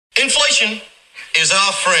Inflation is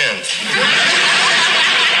our friend.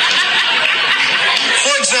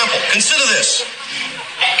 For example, consider this.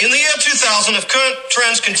 In the year 2000, if current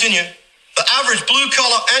trends continue, the average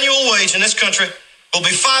blue-collar annual wage in this country will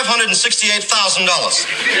be $568,000.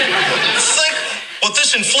 Think what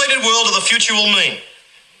this inflated world of the future will mean.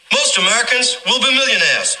 Most Americans will be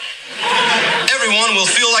millionaires. Everyone will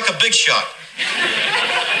feel like a big shot.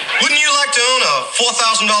 Wouldn't you like to own a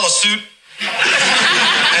 $4,000 suit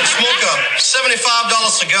and smoke a $75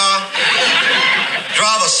 cigar,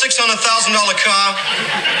 drive a $600,000 car?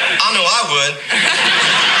 I know I would.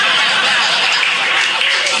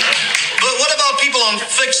 But what about people on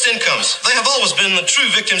fixed incomes? They have always been the true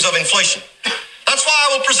victims of inflation. That's why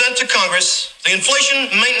I will present to Congress the Inflation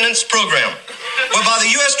Maintenance Program, whereby the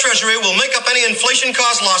U.S. Treasury will make up any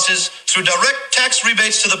inflation-caused losses through direct tax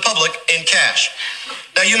rebates to the public in cash.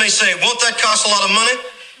 Now, you may say, won't that cost a lot of money?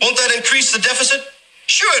 Won't that increase the deficit?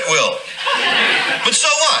 Sure it will. But so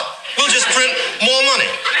what? We'll just print more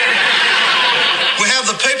money. We have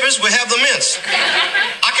the papers, we have the mints.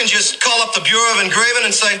 I can just call up the Bureau of Engraving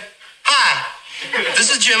and say, "Hi, this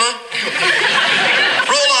is Jimmy.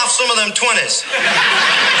 Roll off some of them 20s.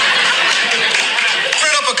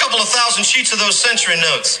 Print up a couple of thousand sheets of those century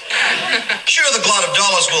notes." Sure, the glut of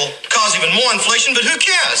dollars will cause even more inflation, but who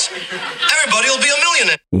cares? Everybody will be a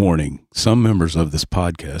millionaire. Warning, some members of this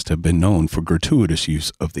podcast have been known for gratuitous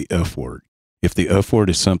use of the F word. If the F word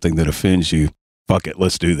is something that offends you, fuck it,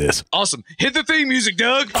 let's do this. Awesome. Hit the theme music,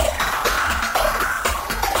 Doug.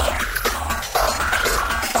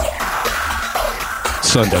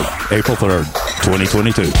 Sunday, April 3rd,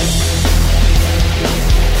 2022.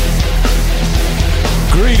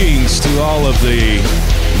 Greetings to all of the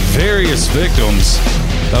various victims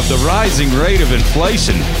of the rising rate of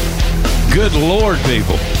inflation. Good Lord,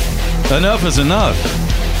 people. Enough is enough.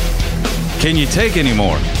 Can you take any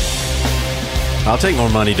more? I'll take more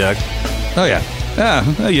money, Doug. Oh, yeah.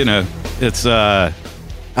 You know, it's... I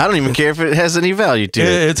don't even care if it has any value to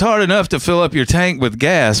it. It's hard enough to fill up your tank with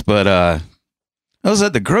gas, but I was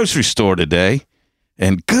at the grocery store today,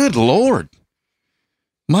 and good Lord.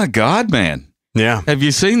 My God, man. Yeah. Have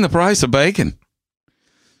you seen the price of bacon?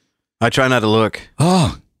 I try not to look.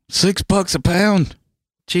 Oh, $6 a pound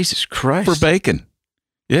Jesus Christ. for bacon.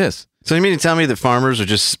 Yes. So you mean to tell me that farmers are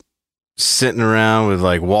just sitting around with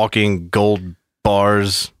like walking gold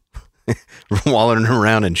bars, wallowing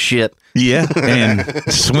around in shit? Yeah, and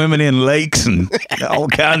swimming in lakes and all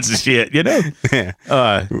kinds of shit, you know?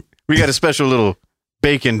 Yeah. We got a special little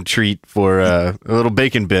bacon treat for a little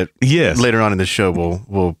bacon bit. Yes. Later on in the show,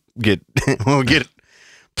 we'll get we'll get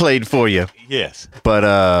played for you. Yes.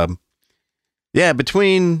 But yeah,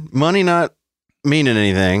 between money not meaning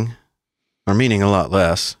anything or meaning a lot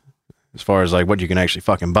less as far as like what you can actually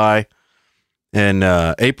fucking buy, and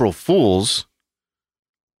April Fools,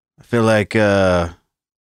 I feel like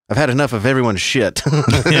I've had enough of everyone's shit.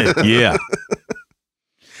 Yeah.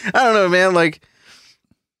 I don't know, man. Like,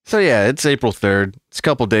 so yeah, it's April 3rd. It's a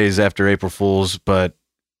couple days after April Fools, but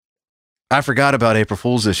I forgot about April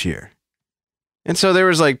Fools this year. And so there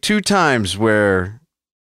was like 2 times where,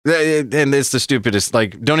 and it's the stupidest,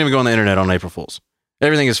 like, don't even go on the internet on April Fools.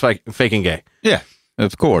 Everything is fake and gay. Yeah,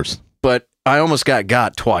 of course. But I almost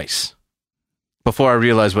got twice before I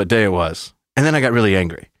realized what day it was. And then I got really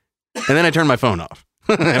angry. And then I turned my phone off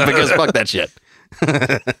because fuck that shit.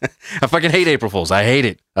 I fucking hate April Fools. I hate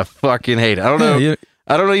it. I fucking hate it. I don't know.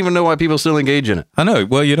 I don't even know why people still engage in it. I know.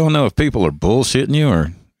 Well, you don't know if people are bullshitting you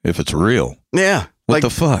or if it's real. Yeah. What the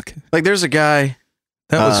fuck? Like there's a guy.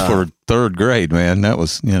 That was for 3rd grade, man. That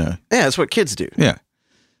was, you know. Yeah, that's what kids do. Yeah.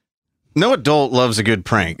 No adult loves a good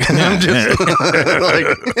prank. I'm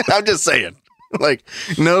just saying. Like,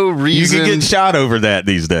 no reason. You can get shot over that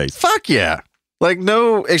these days. Fuck yeah. Like,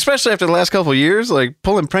 no, especially after the last couple of years, like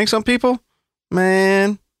pulling pranks on people.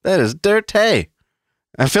 Man, that is dirty.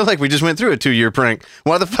 I feel like we just went through a 2-year prank.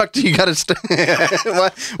 Why the fuck do you got to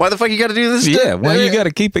why the fuck you got to do this? Yeah, why you got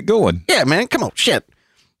to keep it going? Yeah, man, come on, shit.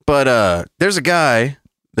 But there's a guy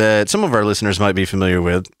that some of our listeners might be familiar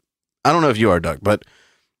with. I don't know if you are, Doug, but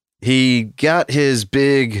he got his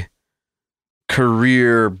big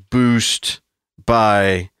career boost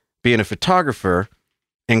by being a photographer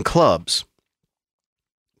in clubs.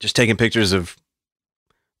 Just taking pictures of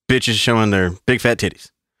bitches showing their big fat titties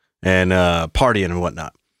and partying and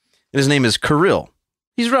whatnot. And his name is Kirill.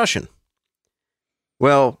 He's Russian.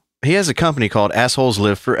 Well, he has a company called Assholes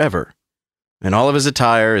Live Forever. And all of his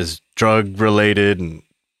attire is drug related and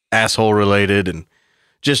asshole related and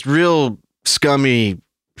just real scummy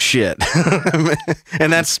shit.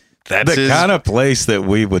 And that's the kind of place that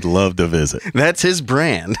we would love to visit. That's his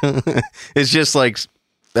brand. It's just like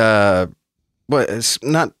what is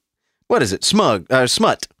it? Smut.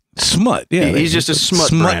 Smut. Yeah. He's just a smut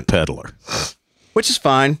brand peddler. which is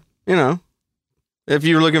fine. You know, if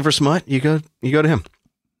you're looking for smut, you go to him.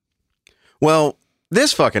 Well,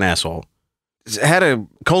 this fucking asshole had a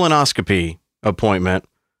colonoscopy appointment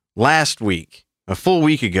last week, a full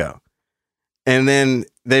week ago. And then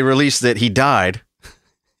they released that he died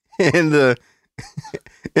during the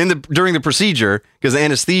procedure because the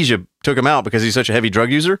anesthesia took him out because he's such a heavy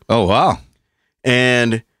drug user. Oh, wow.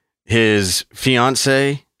 And his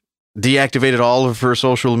fiance deactivated all of her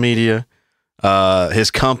social media.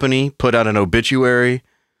 His company put out an obituary,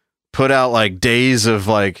 put out like days of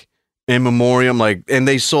like in memoriam, like, and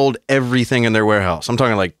they sold everything in their warehouse. I'm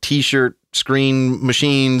talking like t-shirt screen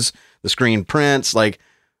machines, the screen prints, like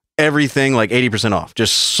everything, like 80% off.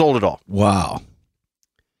 Just sold it all. Wow.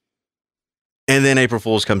 And then April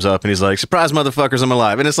Fool's comes up and he's like, surprise motherfuckers, I'm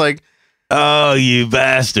alive. And it's like, oh, you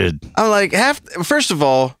bastard. I'm like, first of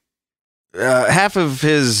all, half of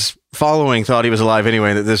his following thought he was alive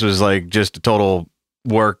anyway, that this was like just a total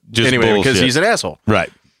work Just anyway, because bullshit. he's an asshole.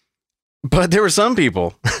 Right. But there were some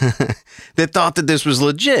people that thought that this was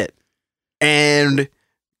legit and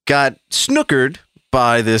got snookered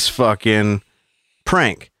by this fucking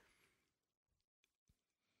prank.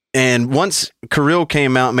 And once Kirill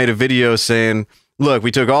came out and made a video saying, look,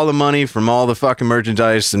 we took all the money from all the fucking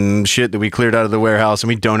merchandise and shit that we cleared out of the warehouse and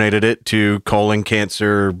we donated it to colon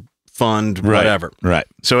cancer fund, whatever. Right.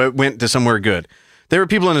 So it went to somewhere good. There were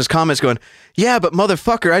people in his comments going, yeah, but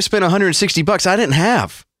motherfucker, I spent $160 I didn't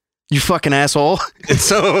have. You fucking asshole. And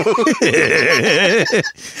so he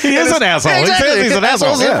is an asshole. Exactly. He says he's an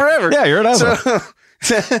asshole. Assholes live forever. Yeah, you're an asshole.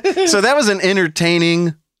 So that was an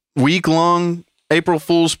entertaining week-long April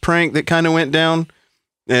Fool's prank that kind of went down.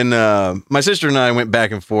 And my sister and I went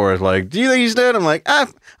back and forth like, do you think he's dead? I'm like,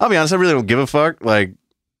 I'll be honest, I really don't give a fuck. Like,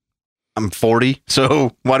 I'm 40,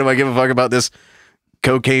 so why do I give a fuck about this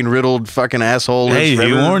cocaine-riddled fucking asshole? Hey,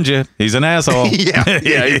 he warned you. He's an asshole.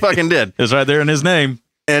 yeah, he fucking did. It's right there in his name.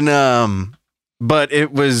 And but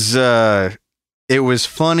it was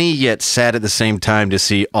funny yet sad at the same time to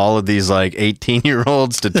see all of these like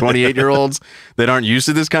 18-year-olds to 28-year-olds that aren't used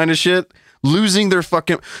to this kind of shit losing their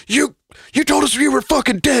fucking you told us we were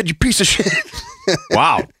fucking dead, you piece of shit.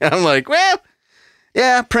 Wow. I'm like, well,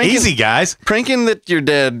 yeah, pranking, easy guys. Pranking that you're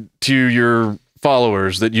dead to your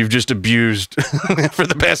followers that you've just abused for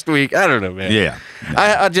the past week. I don't know, man. Yeah.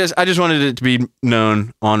 I just wanted it to be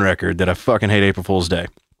known on record that I fucking hate April Fool's Day.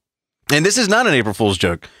 And this is not an April Fool's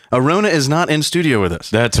joke. Arona is not in studio with us.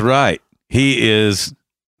 That's right. He is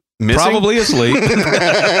Missing? probably asleep.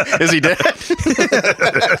 Is he dead?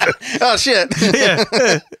 Oh, shit. Yeah.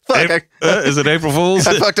 Fuck. Is it April Fool's?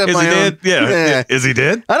 I fucked up is my he own. dead? Yeah. Is he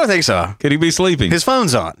dead? I don't think so. Could he be sleeping? His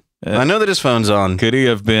phone's on. I know that his phone's on. Could he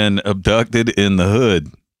have been abducted in the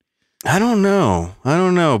hood? I don't know.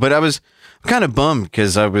 But I'm kind of bummed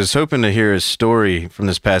because I was hoping to hear his story from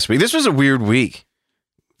this past week. This was a weird week.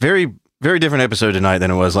 Very, very different episode tonight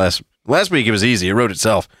than it was last week. It was easy. It wrote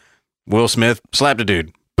itself. Will Smith slapped a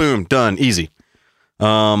dude. Boom. Done. Easy.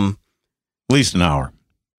 At least an hour.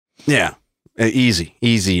 Yeah.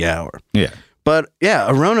 Easy hour. Yeah. But yeah,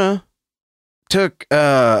 Arona took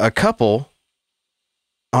a couple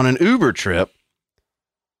on an Uber trip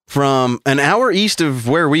from an hour east of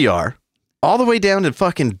where we are all the way down to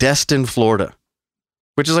fucking Destin, Florida,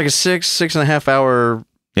 which is like a 6.5 hour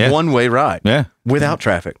one-way ride without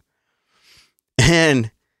traffic. And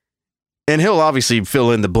he'll obviously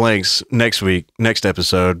fill in the blanks next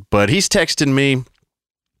episode, but he's texting me,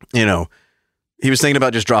 you know, he was thinking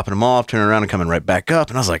about just dropping him off, turning around and coming right back up.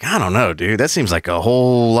 And I was like, I don't know, dude, that seems like a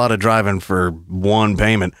whole lot of driving for one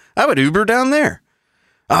payment. I would Uber down there.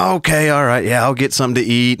 Okay, all right, yeah, I'll get something to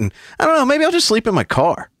eat. And I don't know, maybe I'll just sleep in my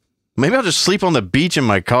car. Maybe I'll just sleep on the beach in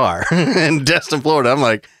my car in Destin, Florida. I'm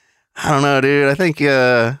like, I don't know, dude. I think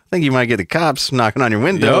you might get the cops knocking on your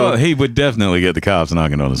window. Oh, he would definitely get the cops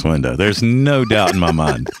knocking on his window. There's no doubt in my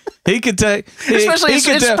mind. He could take, especially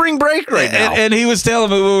it's spring break right now. And he was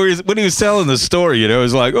telling me when he was telling the story, you know,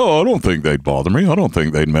 he's like, "Oh, I don't think they'd bother me. I don't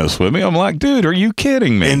think they'd mess with me." I'm like, "Dude, are you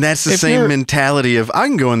kidding me?" And that's the same mentality of I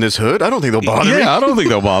can go in this hood. I don't think they'll bother me. Yeah, I don't think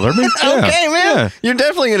they'll bother me. Yeah. Okay, man. Yeah. You're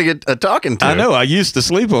definitely gonna get a talking to. I know. I used to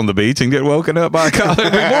sleep on the beach and get woken up by a cop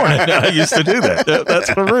every morning. I used to do that.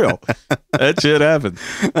 That's for real. That shit happened.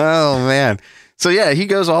 Oh man. So yeah, he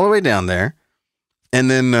goes all the way down there,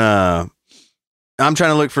 and then I'm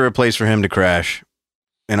trying to look for a place for him to crash.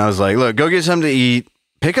 And I was like, look, go get something to eat,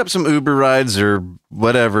 pick up some Uber rides or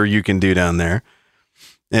whatever you can do down there.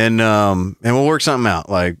 And we'll work something out.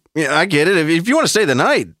 Like, yeah, I get it. If you want to stay the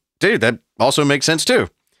night, dude, that also makes sense too.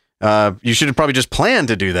 You should have probably just planned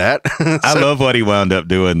to do that. I love what he wound up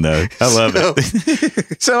doing, though. I love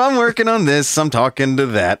it. So I'm working on this. I'm talking to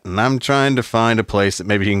that, and I'm trying to find a place that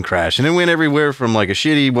maybe he can crash. And it went everywhere from like a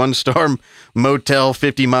shitty 1-star motel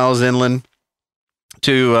 50 miles inland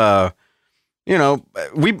to,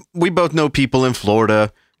 we both know people in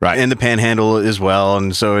Florida, Right. in the Panhandle as well.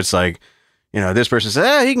 And so it's like, this person says,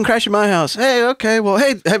 hey, he can crash at my house. Hey, okay, well,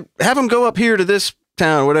 hey, have him go up here to this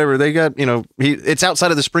town, whatever. They got, it's outside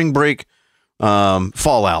of the spring break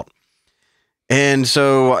fallout. And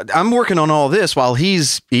so I'm working on all this while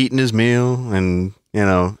he's eating his meal and,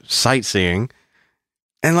 sightseeing.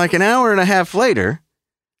 And like an hour and a half later,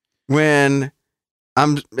 when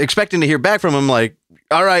I'm expecting to hear back from him, like,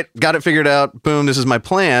 all right, got it figured out. Boom, this is my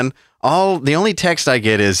plan. The only text I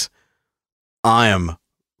get is, I am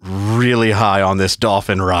really high on this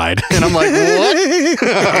dolphin ride. And I'm like, what?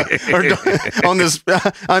 On this,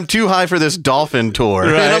 I'm too high for this dolphin tour.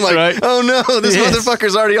 Right, and I'm like, right. oh no, this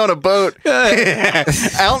motherfucker's already on a boat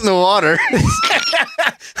out in the water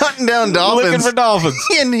hunting down dolphins. Looking for dolphins.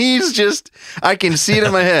 And he's just, I can see it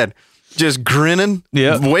in my head, just grinning.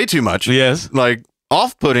 Yeah. Way too much. Yes. Like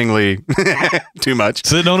off-puttingly too much.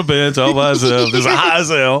 Sitting on a bench all by himself. There's a high as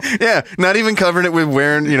hell. Yeah. Not even covering it with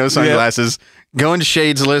wearing, sunglasses. Yeah. Going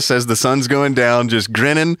shadesless as the sun's going down, just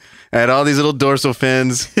grinning at all these little dorsal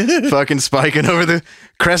fins, fucking spiking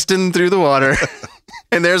cresting through the water.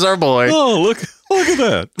 And there's our boy. Oh, look at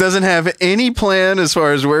that. Doesn't have any plan as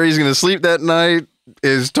far as where he's going to sleep that night.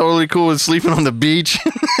 Is totally cool with sleeping on the beach.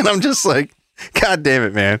 And I'm just like, God damn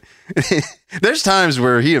it, man. There's times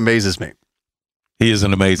where he amazes me. He is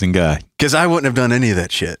an amazing guy. Because I wouldn't have done any of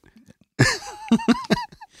that shit.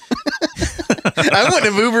 I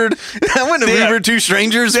wouldn't have Ubered two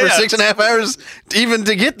strangers for 6.5 hours even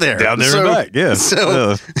to get there. Down there and back, yeah.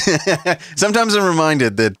 So sometimes I'm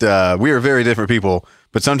reminded that we are very different people,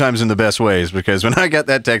 but sometimes in the best ways, because when I got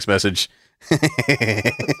that text message,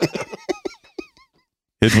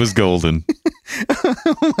 it was golden.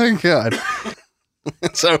 Oh my God.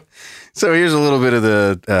 So here's a little bit of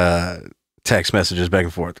the text messages back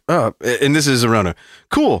and forth. Oh, and this is Arona.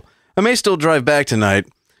 Cool. I may still drive back tonight,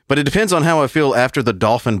 but it depends on how I feel after the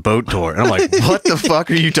dolphin boat tour. And I'm like, what the fuck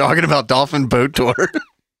are you talking about, dolphin boat tour? And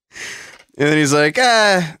then he's like,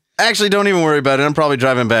 actually, don't even worry about it. I'm probably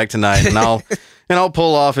driving back tonight, and I'll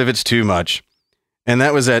pull off if it's too much. And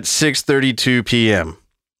that was at 6:32 p.m.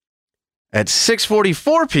 At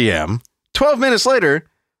 6:44 p.m., 12 minutes later,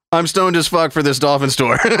 I'm stoned as fuck for this dolphin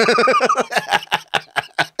tour.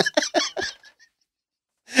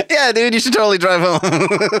 Yeah, dude, you should totally drive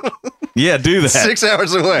home. Yeah, do that. 6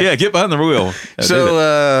 hours away. Yeah, get behind the wheel.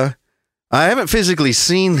 So, I haven't physically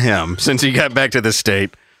seen him since he got back to the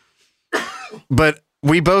state, but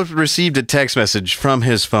we both received a text message from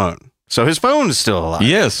his phone. So his phone is still alive.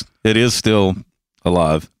 Yes, it is still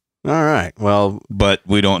alive. All right. Well, but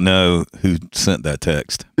we don't know who sent that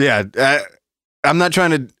text. Yeah. I'm not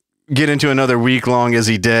trying to get into another week-long is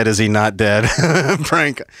he dead, is he not dead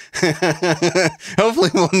prank. Hopefully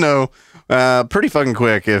we'll know pretty fucking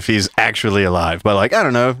quick if he's actually alive. But like, I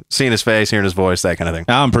don't know, seeing his face, hearing his voice, that kind of thing.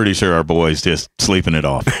 I'm pretty sure our boy's just sleeping it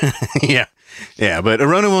off. Yeah. Yeah, but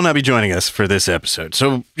Arona will not be joining us for this episode.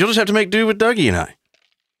 So you'll just have to make do with Dougie and I.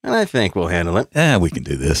 And I think we'll handle it. Yeah, we can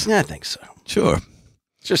do this. Yeah, I think so. Sure.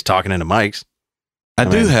 It's just talking into mics. I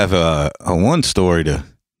do have a one story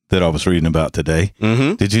that I was reading about today.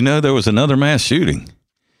 Mm-hmm. Did you know there was another mass shooting?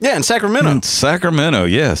 Yeah, in Sacramento. In Sacramento,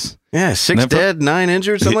 yes. Yeah, 6 dead, 9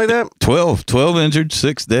 injured, something like that? 12 injured,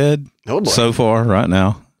 6 dead. Oh boy. So far, right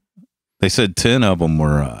now. They said 10 of them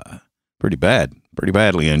were pretty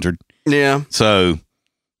badly injured. Yeah. So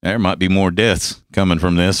there might be more deaths coming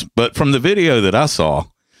from this. But from the video that I saw,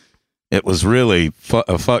 it was really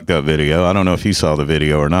a fucked up video. I don't know if you saw the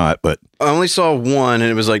video or not, but I only saw one,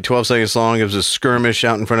 and it was like 12 seconds long. It was a skirmish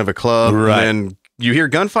out in front of a club. Right. And you hear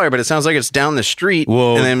gunfire, but it sounds like it's down the street.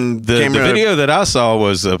 Well, and then the video that I saw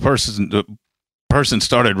was the person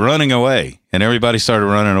started running away, and everybody started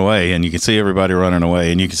running away, and you can see everybody running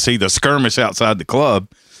away, and you can see the skirmish outside the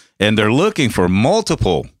club, and they're looking for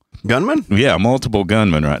multiple gunmen. Yeah, multiple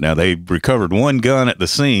gunmen right now. They recovered one gun at the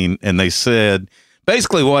scene, and they said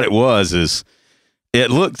basically what it was is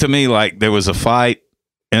it looked to me like there was a fight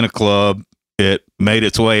in a club. It made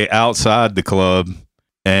its way outside the club,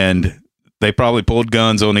 and they probably pulled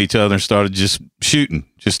guns on each other and started just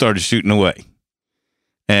started shooting away.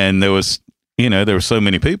 And there was so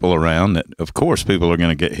many people around that, of course, people are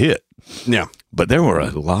going to get hit. Yeah. But there were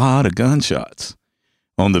a lot of gunshots.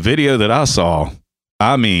 On the video that I saw,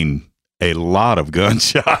 I mean, a lot of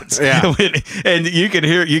gunshots. Yeah. And you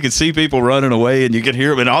can see people running away, and you can hear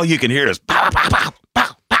them, and all you can hear is pow, pow, pow,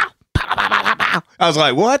 pow, pow, I was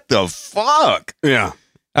like, what the fuck? Yeah.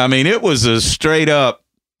 I mean, it was a straight up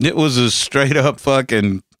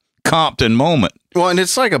fucking Compton moment. Well, and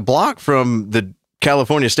it's like a block from the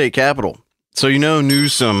California State Capitol. So,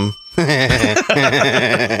 Newsom. Sorry,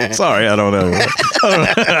 I don't know.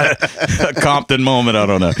 A Compton moment, I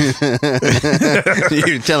don't know.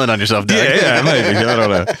 You're telling on yourself, Doug. Yeah, maybe. I don't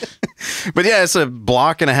know. But yeah, it's a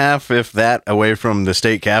block and a half, if that, away from the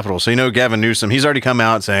state capitol. So, Gavin Newsom, he's already come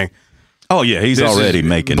out saying, oh, yeah, he's already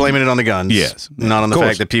blaming it on the guns. Yes. Not on the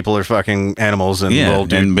fact that people are fucking animals and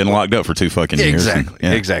and been locked up for 2 fucking years.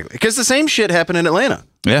 Exactly. Because the same shit happened in Atlanta.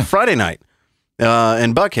 Yeah. Friday night.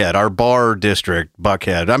 In Buckhead, our bar district,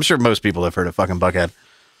 Buckhead. I'm sure most people have heard of fucking Buckhead.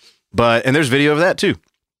 And there's video of that too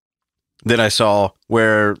that I saw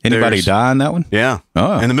where anybody die in that one? Yeah.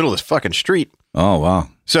 Oh. In the middle of this fucking street. Oh, wow.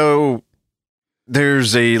 So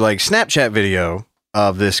there's a Snapchat video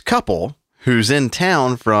of this couple who's in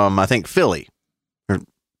town from, I think, Philly or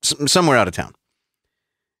somewhere out of town.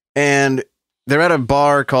 And they're at a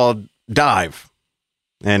bar called Dive.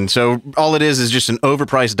 And so all it is just an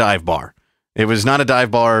overpriced dive bar. It was not a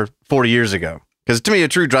dive bar 40 years ago. Because to me, a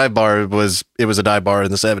true dive bar was a dive bar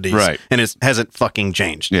in the 70s. Right. And it hasn't fucking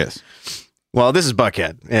changed. Yes. Well, this is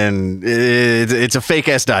Buckhead, and it's a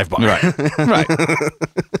fake-ass dive bar. Right. Right.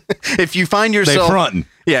 If you find yourself... They frontin'.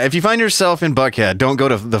 Yeah, if you find yourself in Buckhead, don't go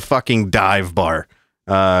to the fucking dive bar.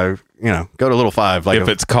 Go to Little Five. If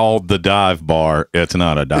it's called the dive bar, it's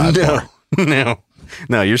not a dive bar.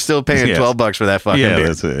 No, you're still paying $12 for that fucking beer.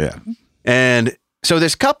 That's it, yeah. And so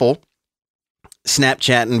this couple...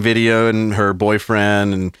 Snapchatting video and her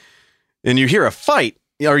boyfriend and you hear a fight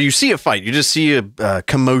or you see a fight. You just see a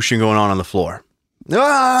commotion going on the floor.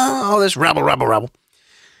 All this rabble.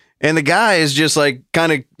 And the guy is just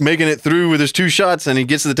kind of making it through with his 2 shots and he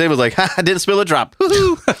gets to the table like, I didn't spill a drop.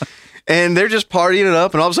 And they're just partying it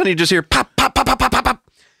up and all of a sudden you just hear pop, pop, pop, pop, pop, pop,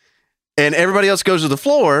 pop. And everybody else goes to the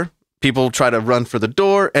floor. People try to run for the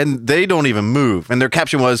door and they don't even move. And their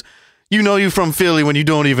caption was, you from Philly when you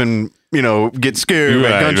don't even, get scared by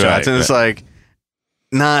gunshots. And it's like,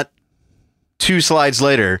 not 2 slides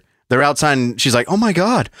later, they're outside and she's like, oh my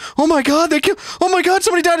God, oh my God,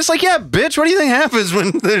 somebody died. It's like, yeah, bitch, what do you think happens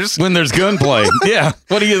when there's gunplay? Yeah.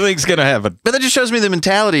 What do you think's going to happen? But that just shows me the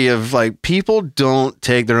mentality of people don't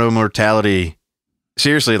take their own mortality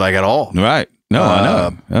seriously, at all. Right. No, I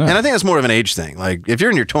know. And I think that's more of an age thing. If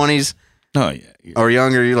you're in your 20s, or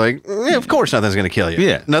younger, you're like, of course nothing's going to kill you.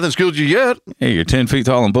 Yeah. Nothing's killed you yet. Hey, you're 10 feet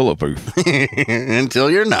tall and bulletproof. Until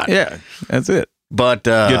you're not. Yeah, that's it. But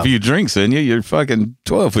get a few drinks in you, you're fucking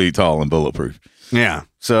 12 feet tall and bulletproof. Yeah.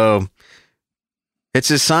 So it's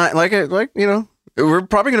a sign, we're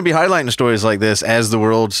probably going to be highlighting stories like this as the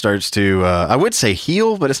world starts to, I would say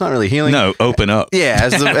heal, but it's not really healing. No, open up. Yeah,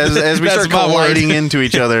 as we start colliding into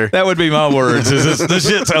each other. That would be my words. The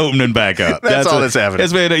shit's opening back up. That's all that's happening.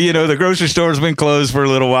 It's been, the grocery store's been closed for a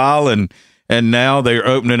little while, and now they're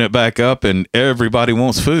opening it back up, and everybody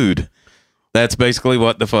wants food. That's basically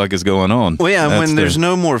what the fuck is going on. Well, yeah, when there's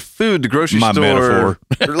no more food, the grocery store, metaphor.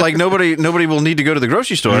 nobody will need to go to the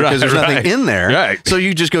grocery store because there's nothing in there. Right. So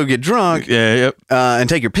you just go get drunk. Yeah. Yep. And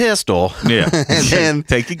take your pistol. Yeah. And then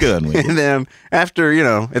take your gun with you. And then after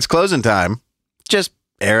it's closing time, just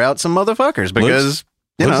air out some motherfuckers because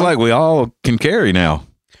looks like we all can carry now.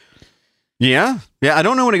 Yeah. I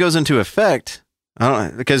don't know when it goes into effect. I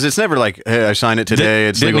don't because it's never like, hey, I signed it today.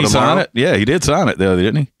 It's legal tomorrow. Sign it? Yeah, he did sign it the other,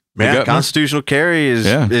 didn't he? Yeah, constitutional carry is,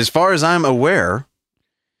 as far as I'm aware,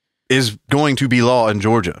 is going to be law in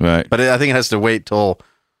Georgia. Right. But I think it has to wait till,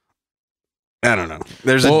 I don't know.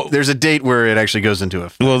 There's a date where it actually goes into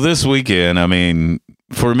effect. Well, this weekend,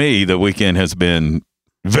 for me, the weekend has been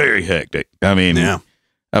very hectic. I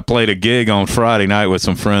played a gig on Friday night with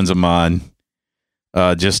some friends of mine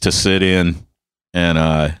just to sit in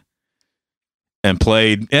and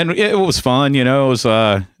played. And it was fun, it was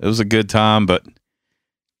a good time, but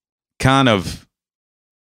kind of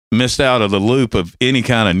missed out of the loop of any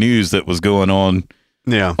kind of news that was going on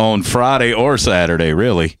on Friday or Saturday,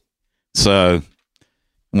 really. So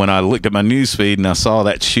when I looked at my news feed and I saw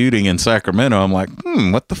that shooting in Sacramento, I'm like,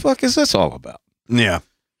 what the fuck is this all about? Yeah.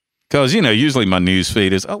 Because, usually my news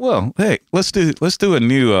feed is, hey, let's do a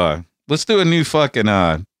new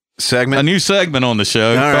fucking segment. A new segment on the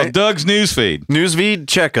show called Doug's News Feed. News feed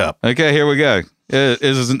checkup. Okay, here we go.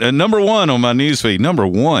 Is number 1 on my news feed. Number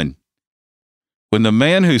 1. When the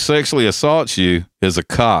man who sexually assaults you is a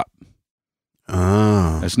cop.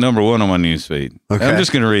 Oh. That's number 1 on my news feed. Okay. I'm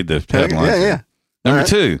just going to read the headline. Yeah. Number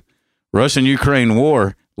 2, Russian-Ukraine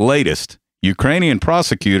war latest. Ukrainian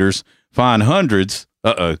prosecutors find hundreds.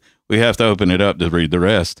 We have to open it up to read the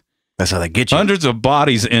rest. That's how they get you. Hundreds of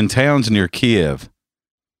bodies in towns near Kiev.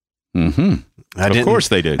 Of course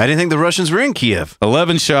they did. I didn't think the Russians were in Kiev.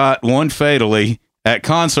 11 shot, 1 fatally at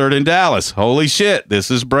concert in Dallas. Holy shit. This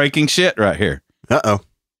is breaking shit right here. Uh-oh.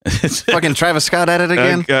 Fucking Travis Scott at it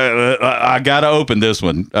again? I got to open this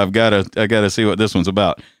one. I got to see what this one's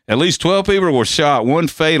about. At least 12 people were shot, 1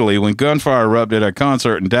 fatally, when gunfire erupted at a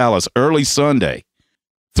concert in Dallas early Sunday.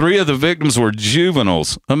 3 of the victims were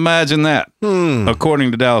juveniles. Imagine that,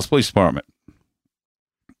 according to Dallas Police Department.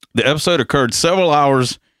 The episode occurred several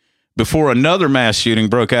hours before another mass shooting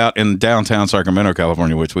broke out in downtown Sacramento,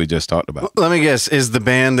 California, which we just talked about. Let me guess. Is the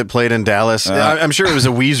band that played in Dallas? I'm sure it was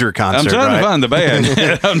a Weezer concert. I'm trying to find the band.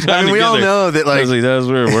 We all know that, like, we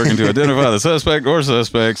were working to identify the suspect or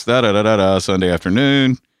suspects. Sunday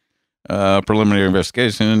afternoon. Preliminary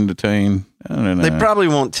investigation. Detained. They probably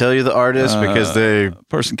won't tell you the artist because the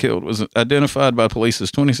person killed was identified by police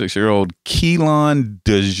as 26-year-old Keelan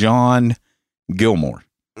DeJohn Gilmore.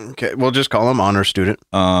 Okay, we'll just call him honor student.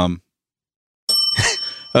 Okay.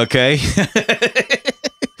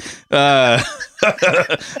 11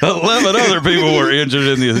 other people were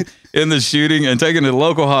injured in the shooting and taken to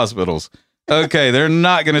local hospitals. Okay, they're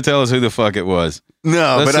not going to tell us who the fuck it was.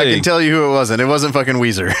 No, but I can tell you who it wasn't. It wasn't fucking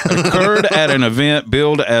Weezer. Occurred at an event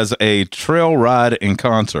billed as a trail ride and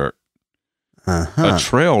concert. A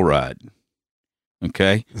trail ride.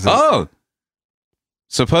 Okay.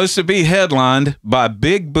 Supposed to be headlined by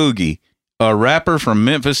Big Boogie, a rapper from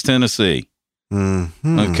Memphis, Tennessee.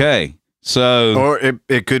 Okay. So, or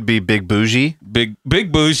it could be Big Bougie. Big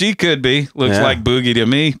Bougie could be. Looks like Boogie to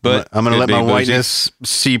me, but I'm going to let my whiteness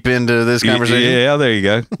seep into this conversation. Yeah, there you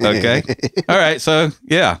go. Okay. All right. So,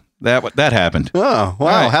 yeah, that happened. Oh,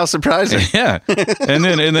 wow. Right. How surprising. Yeah. and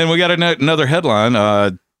then we got another headline,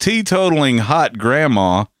 teetotaling hot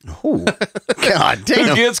grandma. Oh, God damn.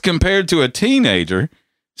 Who gets compared to a teenager,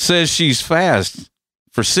 says she's fast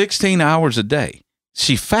for 16 hours a day.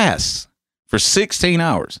 She fasts for 16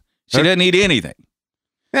 hours. She doesn't eat anything.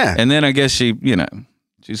 Yeah. And then I guess she's a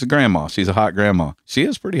grandma. She's a hot grandma. She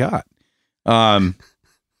is pretty hot. By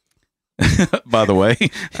the way,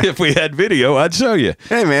 if we had video, I'd show you.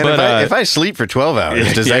 Hey, man, if I sleep for 12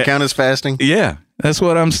 hours, does that count as fasting? Yeah. That's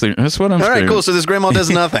what I'm saying. All right, cool. So this grandma does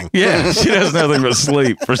nothing. Yeah, she does nothing but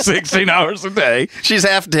sleep for 16 hours a day. She's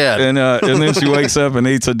half dead. And then she wakes up and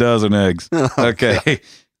eats a dozen eggs. Okay.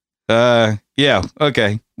 Yeah,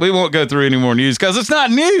 okay. We won't go through any more news because it's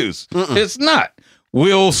not news. It's not.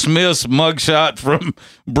 Will Smith's mugshot from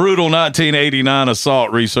brutal 1989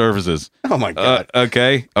 assault resurfaces. Oh, my God.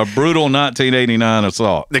 Okay. A brutal 1989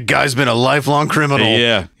 assault. The guy's been a lifelong criminal.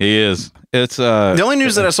 Yeah, he is. It's the only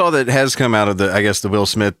news that I saw that has come out of the Will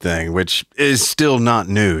Smith thing, which is still not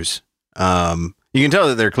news. You can tell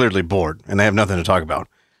that they're clearly bored and they have nothing to talk about,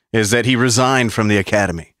 is that he resigned from the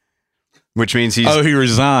Academy. Which means he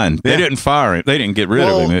resigned. Yeah. They didn't fire him. They didn't get rid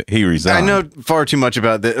of him. He resigned. I know far too much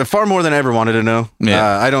about that. Far more than I ever wanted to know.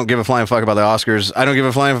 Yeah. I don't give a flying fuck about the Oscars. I don't give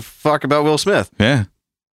a flying fuck about Will Smith. Yeah.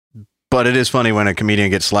 But it is funny when a comedian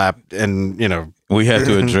gets slapped and, We have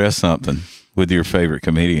to address something with your favorite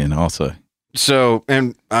comedian also. So,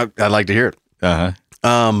 and I'd like to hear it. Uh-huh.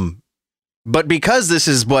 But because this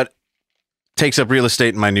is what takes up real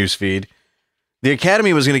estate in my newsfeed, the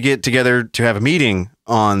Academy was going to get together to have a meeting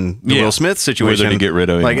on the Will Smith situation. To get rid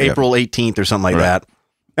of him. Like April 18th or something like that.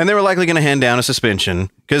 And they were likely going to hand down a suspension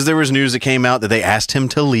because there was news that came out that they asked him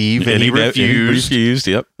to leave and he refused. He refused,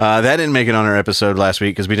 yep. That didn't make it on our episode last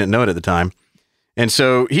week because we didn't know it at the time. And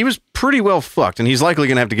so he was pretty well fucked, and he's likely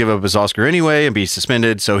going to have to give up his Oscar anyway and be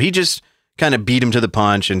suspended. So he just kind of beat him to the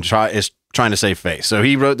punch and is trying to save face. So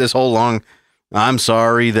he wrote this whole long, I'm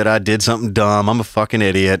sorry that I did something dumb. I'm a fucking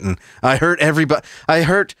idiot. And I hurt everybody. I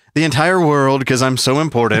hurt the entire world because I'm so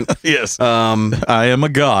important. Yes. I am a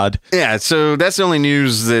god. Yeah. So that's the only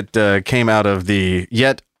news that came out of the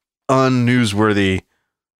yet unnewsworthy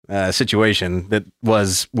situation that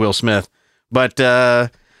was Will Smith. But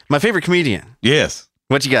my favorite comedian. Yes.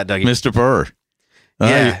 What you got, Dougie? Mr. Burr.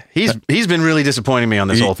 Yeah, he's been really disappointing me on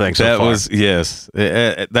this whole thing so far.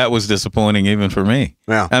 That was disappointing even for me.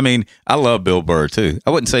 Yeah. I mean, I love Bill Burr too. I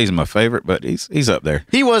wouldn't say he's my favorite, but he's up there.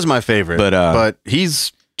 He was my favorite, but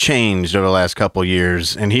he's changed over the last couple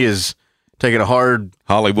years, and he is taking a hard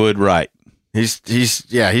Hollywood right. He's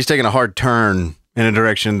taking a hard turn in a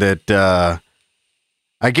direction that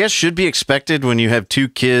I guess should be expected when you have 2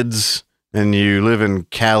 kids and you live in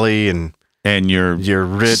Cali and you're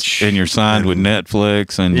rich and you're signed with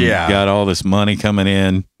Netflix and you got all this money coming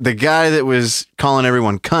in. The guy that was calling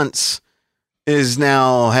everyone cunts is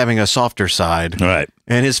now having a softer side. Right.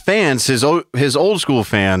 And his fans, his old school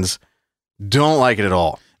fans, don't like it at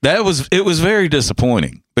all. It was very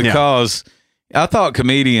disappointing because I thought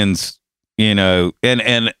comedians,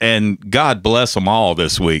 and God bless them all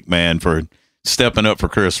this week, man, for stepping up for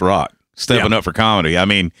Chris Rock, stepping up for comedy. I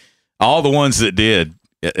mean, all the ones that did,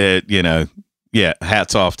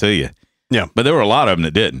 hats off to you. Yeah. But there were a lot of them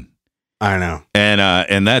that didn't. I know.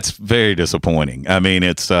 And that's very disappointing. I mean,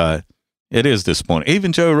 it is disappointing.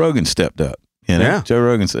 Even Joe Rogan stepped up. Yeah. Joe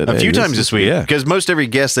Rogan said a few times this week. Yeah. Because most every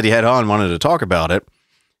guest that he had on wanted to talk about it.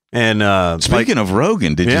 And speaking of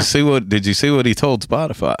Rogan, did you see what he told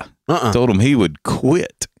Spotify? Told him he would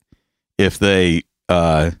quit if they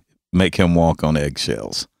make him walk on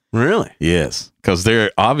eggshells. Really? Yes. Because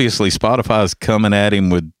they're obviously Spotify's coming at him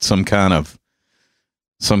with some kind of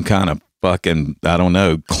fucking, I don't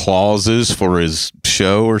know, clauses for his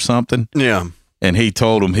show or something. Yeah. And he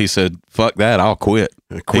told him, he said, fuck that, I'll quit.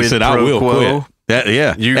 He said, I will quit.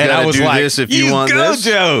 You gotta do this if you want this.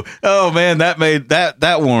 Joe. Oh man,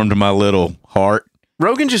 that warmed my little heart.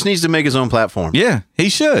 Rogan just needs to make his own platform. Yeah, he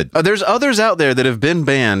should. There's others out there that have been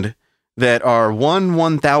banned that are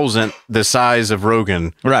 1/1000th the size of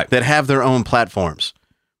Rogan, right? That have their own platforms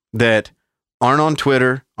that aren't on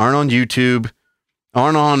Twitter, aren't on YouTube,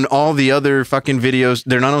 aren't on all the other fucking videos.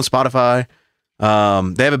 They're not on Spotify.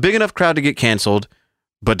 They have a big enough crowd to get canceled,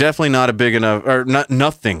 but definitely not a big enough or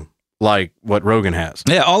nothing like what Rogan has.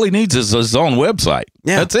 Yeah, all he needs is his own website.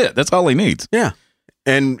 Yeah. That's it. That's all he needs. Yeah.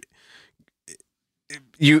 And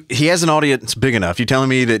he has an audience big enough. You telling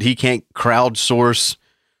me that he can't crowdsource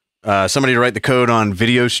somebody to write the code on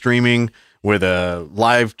video streaming with a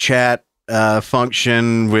live chat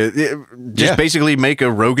function with basically make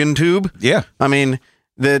a Rogan tube? Yeah. I mean,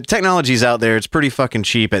 the technology's out there. It's pretty fucking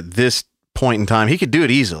cheap at this point in time. He could do it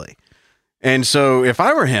easily. And so if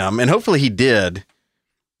I were him, and hopefully he did,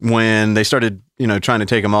 when they started, trying to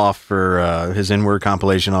take him off for his N-word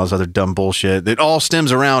compilation, all this other dumb bullshit, it all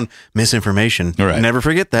stems around misinformation. Right. Never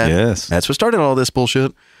forget that. Yes. That's what started all this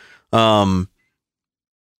bullshit. I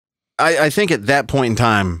think at that point in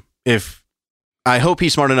time, I hope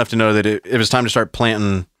he's smart enough to know that it was time to start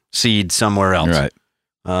planting seeds somewhere else. Right.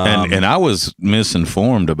 And I was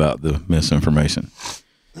misinformed about the misinformation.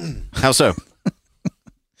 How so?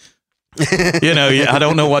 I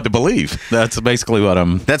don't know what to believe. That's basically what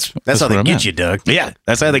I'm. That's how they get you, Doug. Yeah,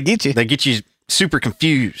 that's how they get you. They get you super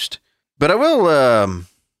confused. But I will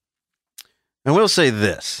say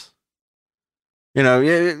this.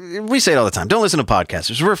 We say it all the time. Don't listen to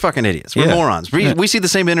podcasters. We're fucking idiots. We're morons. We see the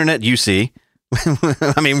same internet you see.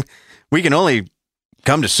 I mean, we can only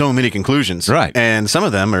come to so many conclusions, right? And some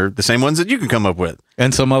of them are the same ones that you can come up with,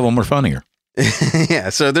 and some of them are funnier. Yeah.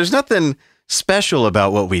 So there's nothing special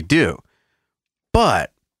about what we do.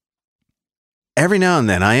 But every now and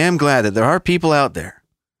then, I am glad that there are people out there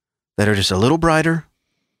that are just a little brighter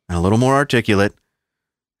and a little more articulate.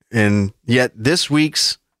 And yet this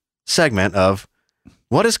week's segment of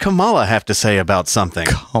what does Kamala have to say about something?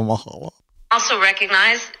 Kamala. Also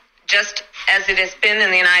recognize, just as it has been in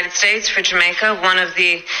the United States for Jamaica, one of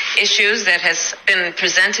the issues that has been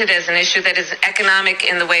presented as an issue that is economic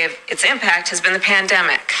in the way of its impact has been the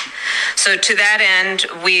pandemic. So to that end,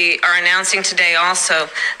 we are announcing today also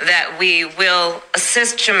that we will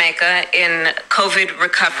assist Jamaica in COVID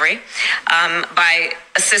recovery by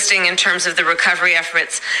assisting in terms of the recovery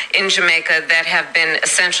efforts in Jamaica that have been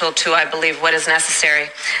essential to, I believe, what is necessary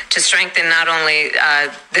to strengthen not only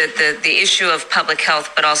the issue of public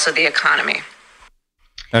health, but also the economy.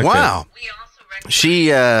 Okay. Wow. She,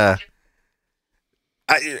 it's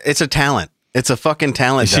a talent. It's a fucking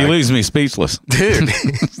talent. She leaves me speechless. Dude,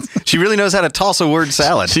 she really knows how to toss a word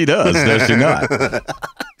salad. She does, does she not?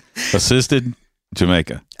 Assisted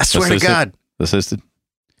Jamaica. I swear to God. Assisted.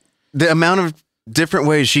 The amount of different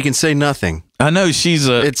ways she can say nothing. I know we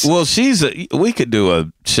could do a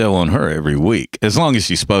show on her every week as long as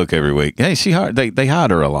she spoke every week. Hey, they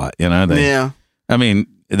hide her a lot, Yeah. I mean,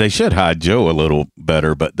 they should hide Joe a little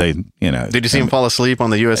better, but Did you see him fall asleep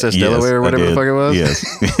on the USS Delaware or whatever the fuck it was? Yes.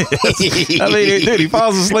 I mean, dude, he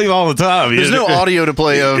falls asleep all the time. There's no audio to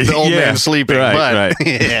play of the old man sleeping. Right.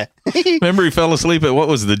 Yeah. Remember, he fell asleep at what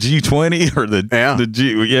was the G20 or the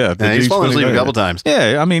G? Yeah, he's fallen asleep a couple times.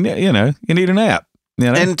 Yeah, I mean, you need a nap.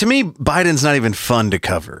 And to me, Biden's not even fun to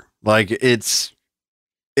cover. Like it's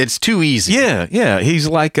too easy. Yeah. He's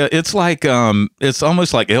like it's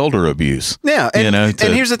almost like elder abuse. Yeah, and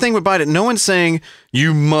here's the thing with Biden: no one's saying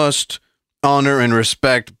you must honor and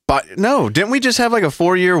respect. No, didn't we just have like a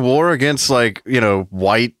 4-year war against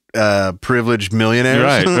white privileged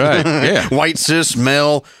millionaires? Right. Yeah, white cis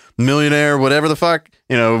male millionaire, whatever the fuck,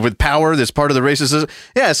 with power that's part of the racist.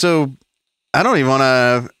 Yeah, so I don't even want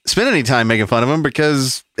to spend any time making fun of him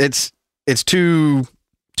because it's too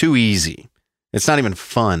too easy. It's not even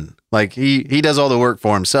fun. Like he does all the work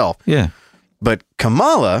for himself. Yeah. But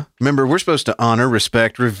Kamala, remember, we're supposed to honor,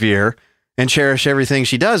 respect, revere, and cherish everything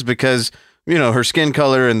she does because, you know, her skin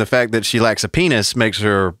color and the fact that she lacks a penis makes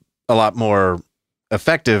her a lot more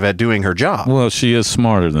effective at doing her job. Well, she is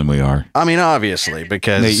smarter than we are. I mean, obviously,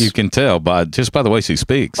 because You can tell by the way she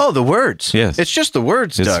speaks. oh, the words. Yes. It's just the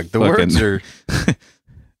words, It's Doug. The fucking- words are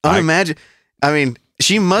unimaginable. I mean,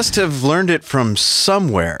 she must have learned it from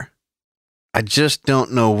somewhere. I just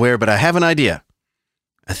don't know where, but I have an idea.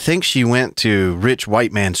 I think she went to rich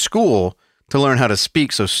white man school to learn how to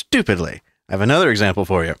speak so stupidly. I have another example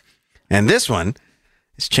for you. And this one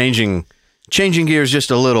is changing gears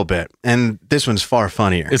just a little bit. And this one's far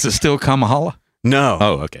funnier. Is it still Kamala? No.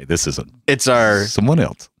 Oh, okay. This isn't. It's our Someone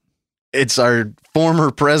else.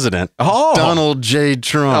 former president, Oh. Donald J.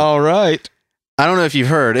 Trump. All right. I don't know if you've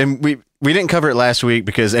heard, and we didn't cover it last week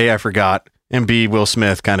because A, I forgot, and B, Will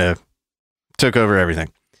Smith kind of took over everything.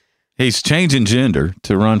 He's changing gender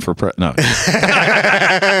to run for no.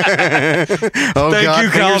 Oh, Thank you,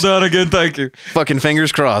 Kyle Dunnigan. Thank you. Fucking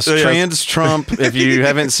fingers crossed. Yes. Trans Trump. If you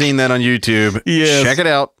haven't seen that on YouTube, Yes. check it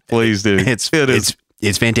out. Please do. It's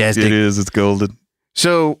It's fantastic. It is. It's golden.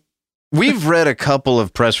 So we've read a couple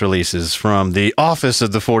of press releases from the office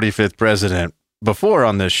of the 45th president before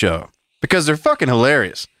on this show because they're fucking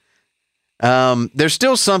hilarious. There's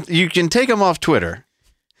still something you can take them off Twitter,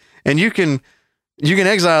 and you can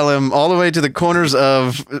exile them all the way to the corners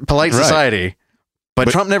of polite Right. society, but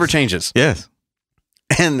Trump never changes. Yes.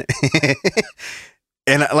 And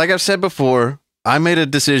and like I've said before, I made a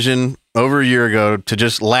decision over a year ago to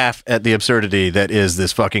just laugh at the absurdity that is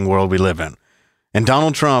this fucking world we live in. And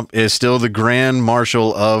Donald Trump is still the grand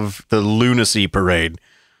marshal of the lunacy parade.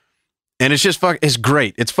 And it's just it's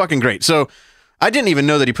great. It's fucking great. So I didn't even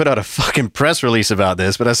know that he put out a fucking press release about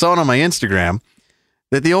this, but I saw it on my Instagram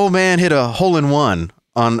that the old man hit a hole-in-one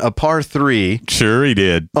on a par 3 Sure, he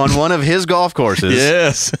did. on one of his golf courses.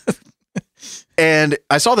 Yes. And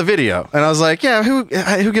I saw the video and I was like, yeah, who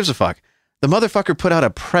gives a fuck? The motherfucker put out a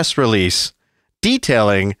press release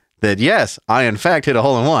detailing that, yes, I in fact hit a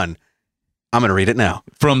hole-in-one. I'm going to read it now.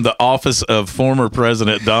 From the office of former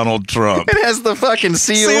President Donald Trump. It has the fucking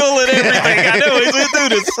seal. Seal and everything. I know.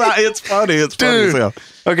 Dude, it's funny. It's funny as Dude. hell.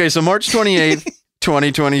 Okay, so March 28th,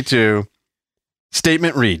 2022,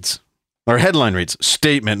 statement reads, or headline reads,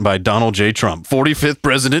 statement by Donald J. Trump, 45th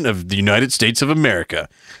President of the United States of America.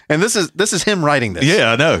 And this is him writing this.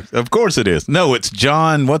 Yeah, I know. Of course it is. No, it's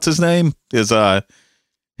John. What's his name?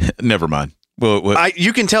 Never mind. Well,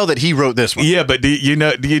 You can tell that he wrote this one. yeah, but do you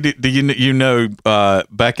know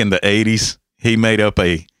back in the 80s, he made up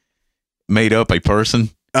a person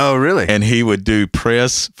Oh, really? and he would do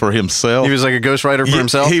press for himself. He was like a ghostwriter for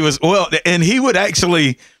himself? He was, and he would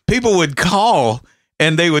actually, people would call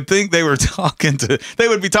and they would think they were they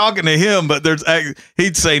would be talking to him, but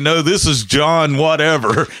he'd say, no, this is John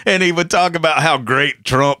whatever. And he would talk about how great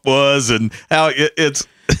Trump was and how it's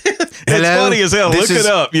Hello? funny as hell. This Look is-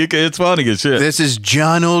 it up. It's funny as shit. This is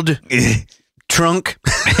Johnald Trunk.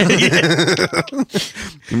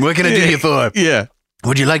 What can I do you for? Yeah.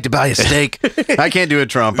 Would you like to buy a steak? I can't do a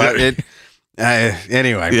Trump.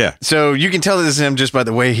 Anyway. Yeah. So you can tell this is him just by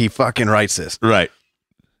the way he fucking writes this. Right.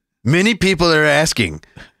 Many people are asking,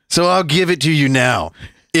 so I'll give it to you now.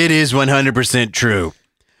 It is 100% true.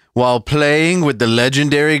 While playing with the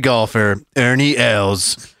legendary golfer Ernie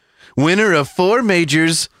Els, winner of 4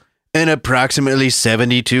 majors and approximately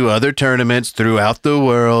 72 other tournaments throughout the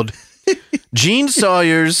world, Gene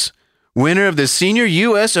Sawyers, winner of the Senior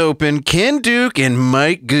U.S. Open, Ken Duke, and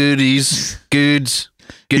Mike Goods.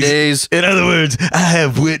 In other words, I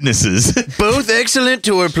have witnesses. Both excellent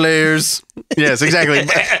tour players. Yes, exactly.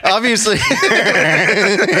 Obviously.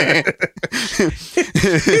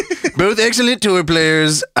 Both excellent tour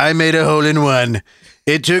players. I made a hole-in-one.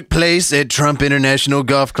 It took place at Trump International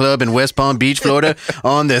Golf Club in West Palm Beach, Florida,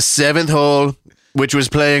 on the 7th hole, which was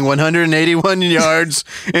playing 181 yards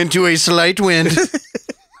into a slight wind.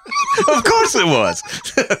 Of course it was.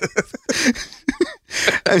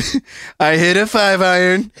 I hit a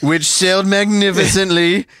 5-iron, which sailed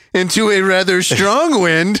magnificently into a rather strong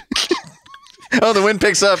wind. Oh, the wind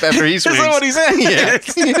picks up after he swings. Is that what he said?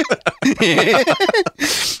 Yeah.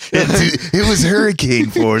 It was hurricane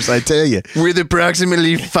force, I tell you. With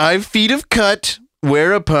approximately 5 feet of cut,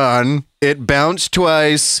 whereupon it bounced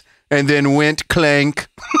twice and then went clank.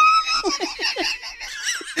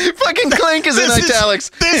 Fucking clank is in italics.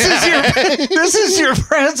 This is your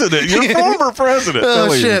president, your former president. Oh,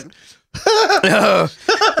 Tell you. shit.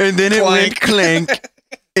 And then it went clank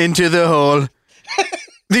into the hole.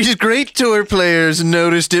 These great tour players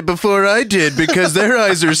noticed it before I did because their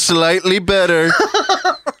eyes are slightly better.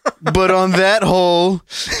 But on that hole...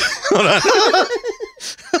 Hold on.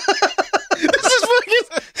 This is fucking...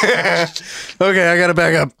 Okay, I gotta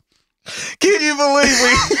back up. Can you believe we?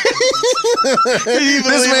 Can you believe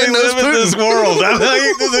This man we knows live in Putin. this world? I'm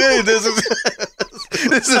like,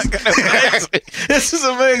 this is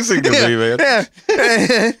amazing to me, man.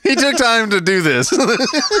 Yeah. He took time to do this.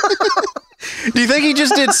 Do you think he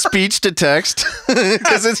just did speech to text?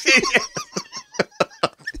 Because it's...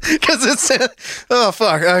 Because it's... Oh,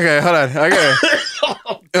 fuck. Okay, hold on.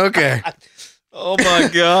 Okay. Oh my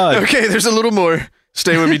God. Okay, there's a little more.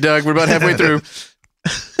 Stay with me, Doug. We're about halfway through.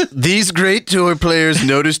 These great tour players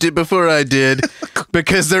noticed it before I did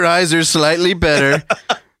because their eyes are slightly better.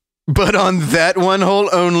 But on that one hole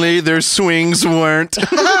only, their swings weren't.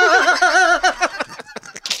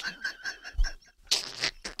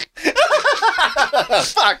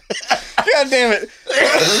 Fuck. God damn it.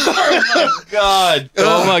 God.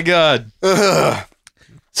 Oh my God.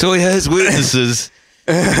 So he has witnesses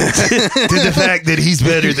to the fact that he's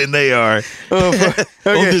better than they are Oh, fuck.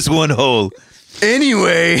 on Okay. this one hole.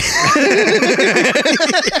 Anyway,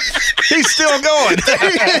 He's still going.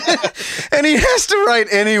 and he has to write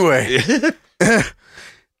anyway.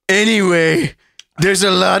 Anyway, there's a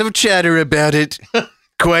lot of chatter about it.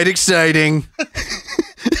 Quite exciting.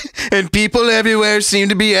 And people everywhere seem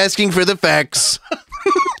to be asking for the facts.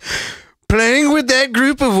 Playing with that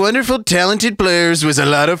group of wonderful, talented players was a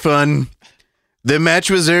lot of fun. The match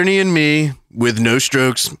was Ernie and me, with no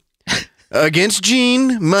strokes. Against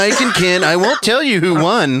Gene, Mike, and Ken. I won't tell you who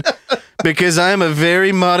won, because I'm a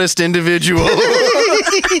very modest individual.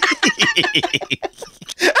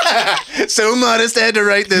 So modest, I had to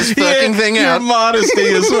write this fucking thing Your out. modesty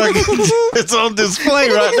is fucking, it's on display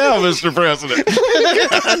right now, Mr. President.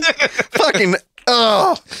 Fucking,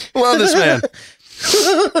 oh, love this man.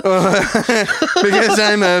 Because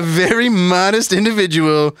I'm a very modest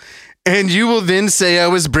individual, and you will then say I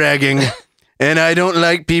was bragging. And I don't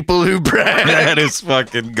like people who brag. That is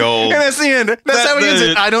fucking gold. And that's the end. That's how he ends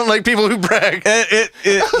it. I don't like people who brag.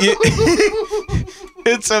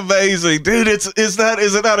 It's amazing, dude. Is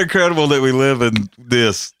it not incredible that we live in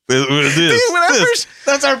this?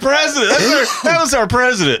 That's our president. That was our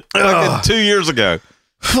president like 2 years ago.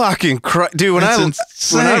 Fucking Christ. Dude, when That's I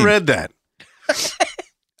insane. read that,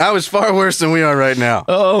 I was far worse than we are right now.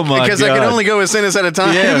 Oh my Because God! I could only go a sentence at a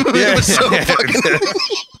time. Yeah, It was so fucking...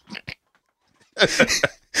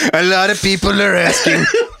 A lot of people are asking.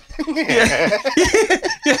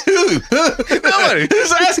 Nobody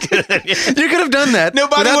who's asking. You could have done that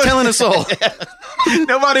Nobody without would- telling us all.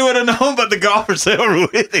 Nobody would have known but the golfers that were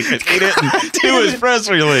with him if he didn't do his press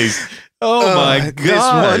release. Oh my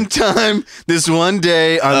God! This one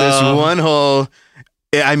day, on this one hole,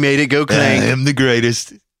 I made it go I clank. am the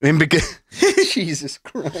greatest. And because Jesus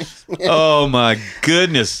Christ, man. Oh my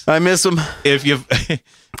goodness! I miss him. If you,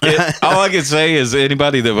 all I can say is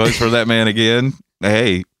anybody that votes for that man again,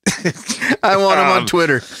 hey, I want him on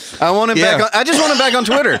Twitter. I want him back. I just want him back on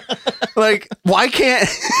Twitter. Like, why can't?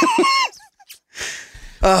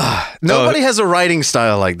 Nobody has a writing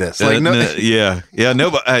style like this. Like, yeah,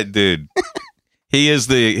 nobody, dude. He is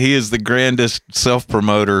the grandest self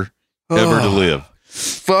promoter ever to live.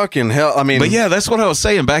 fucking hell. I mean, But yeah, that's what I was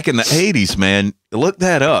saying back in the 80s, man. Look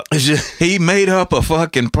that up. it's just- He made up a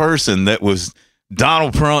fucking person that was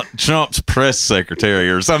Donald Trump's press secretary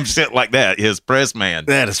or some shit like that, his press man.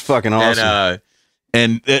 that is fucking awesome.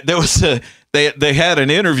 And there was they had an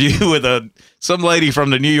interview with some lady from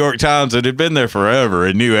the New York Times that had been there forever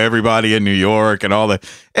and knew everybody in New York and all that.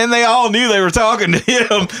 And they all knew they were talking to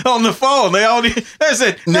him on the phone. They all knew. They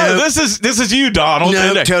said, "No, this is you, Donald."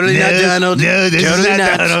 No, totally not Donald. No, this Totally is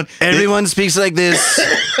not not. Donald. Everyone speaks like this.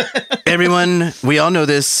 Everyone, we all know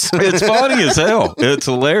this. It's funny as hell. It's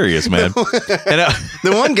hilarious, man. And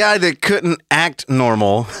The one guy that couldn't act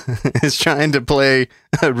normal is trying to play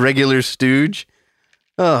a regular stooge.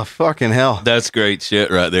 Oh, fucking hell. that's great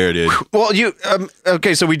shit right there, dude. Well,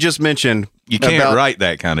 okay, so we just mentioned. You can't write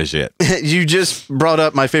that kind of shit. You just brought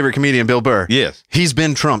up my favorite comedian, Bill Burr. Yes. He's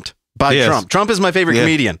been trumped by Yes. Trump. Trump is my favorite Yeah.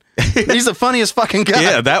 comedian. He's the funniest fucking guy.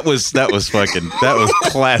 Yeah, that was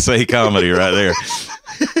class A comedy right there.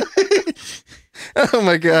 Oh,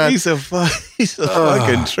 my God. He's a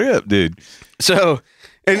fucking trip, dude. So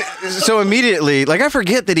immediately, like, I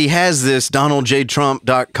forget that he has this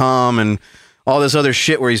DonaldJTrump.com and all this other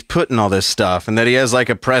shit where he's putting all this stuff, and that he has like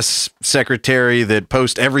a press secretary that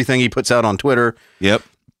posts everything he puts out on Twitter. Yep.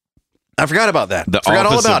 I forgot about that. The Forgot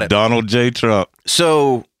all office about of it. Donald J. Trump.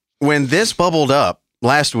 So when this bubbled up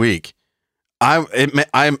last week,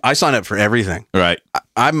 I sign up for everything. Right.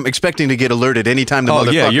 I'm expecting to get alerted anytime the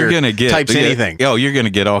motherfucker you're gonna get types anything. You're going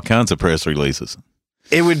to get all kinds of press releases.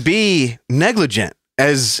 It would be negligent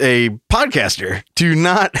as a podcaster to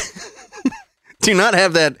not to not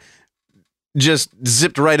have that just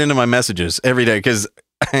zipped right into my messages every day, because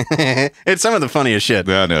it's some of the funniest shit.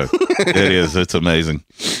 I know. It is. It's amazing.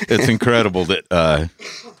 It's incredible that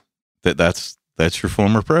that's your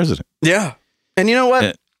former president. Yeah. And you know what?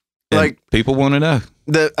 And like, people want to know.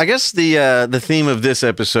 I guess the theme of this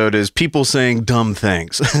episode is people saying dumb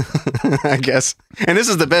things. I guess. And this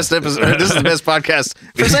is the best episode. This is the best podcast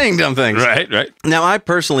for saying dumb things. Right. Now, I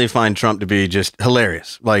personally find Trump to be just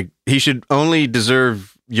hilarious. Like, he should only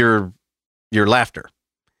deserve your laughter,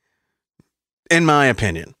 in my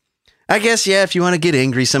opinion. I guess, yeah, if you want to get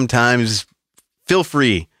angry sometimes, feel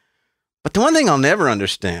free. But the one thing I'll never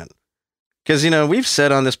understand, because, we've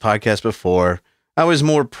said on this podcast before, I was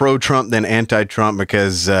more pro-Trump than anti-Trump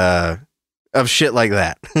because of shit like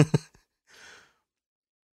that.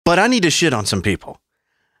 But I need to shit on some people.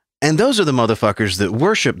 And those are the motherfuckers that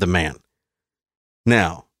worship the man.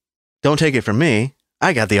 Now, don't take it from me.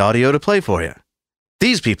 I got the audio to play for you.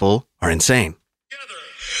 These people are insane.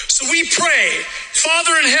 So we pray,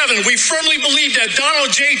 Father in heaven, we firmly believe that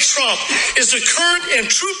Donald J. Trump is the current and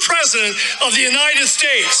true president of the United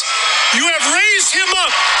States. You have raised him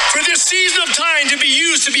up for this season of time to be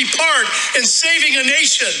used to be part in saving a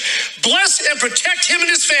nation. Bless and protect him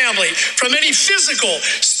and his family from any physical,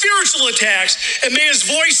 spiritual attacks, and may his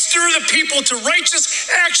voice stir the people to righteous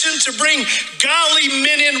action to bring godly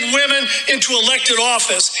men and women into elected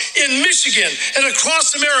office. In Michigan and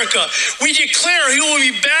across America, we declare he will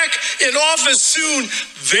be back in office soon,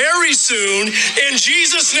 very soon, in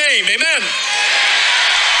Jesus' name. Amen.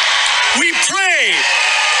 We pray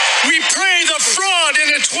the fraud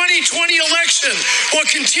in the 2020 election will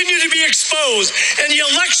continue to be exposed and the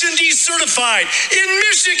election decertified in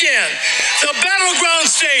Michigan, the battleground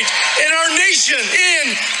state in our nation,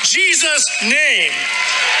 in Jesus' name.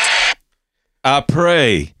 I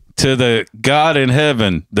pray to the God in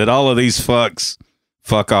heaven that all of these fucks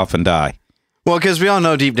fuck off and die. Well, because we all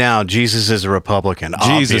know deep down, Jesus is a Republican,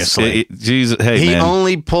 obviously. Jesus, hey, he man.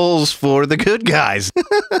 only pulls for the good guys.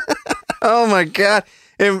 Oh, my God.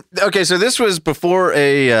 Okay, so this was before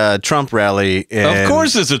a Trump rally. Of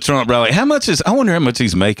course it's a Trump rally. I wonder how much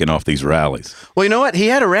he's making off these rallies. Well, you know what? He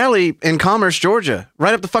had a rally in Commerce, Georgia,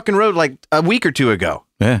 right up the fucking road like a week or two ago.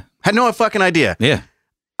 Yeah. Had no fucking idea. Yeah.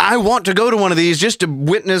 I want to go to one of these just to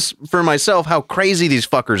witness for myself how crazy these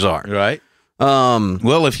fuckers are. Right.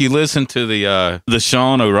 Well, if you listen to the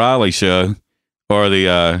Sean O'Reilly show or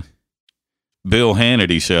the Bill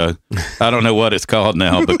Hannity show, I don't know what it's called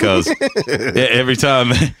now because every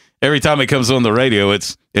time it comes on the radio,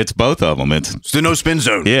 it's both of them. It's the No Spin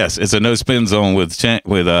Zone. Yes, it's a No Spin Zone with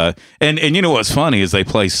and you know what's funny is they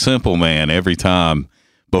play Simple Man every time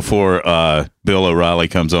before Bill O'Reilly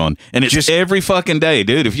comes on, and it's just every fucking day,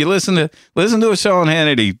 dude. If you listen to a Sean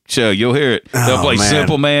Hannity show, you'll hear it. They'll play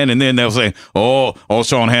Simple Man, and then they'll say, "Oh,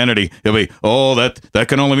 Sean Hannity." It'll be, "Oh, that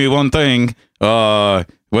can only be one thing."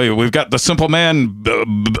 We've got the Simple Man,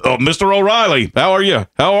 Mr. O'Reilly. How are you?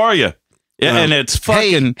 Yeah, and it's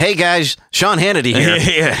fucking. Hey guys, Sean Hannity here.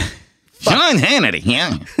 Yeah. Sean Hannity,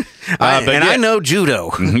 yeah. I know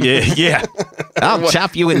judo. Yeah. I'll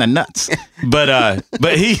chop you in the nuts. But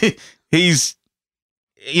he's,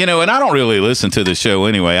 and I don't really listen to the show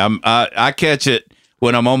anyway. I catch it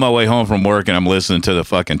when I'm on my way home from work and I'm listening to the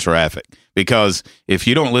fucking traffic. Because if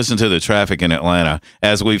you don't listen to the traffic in Atlanta,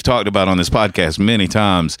 as we've talked about on this podcast many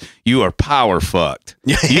times, you are power fucked.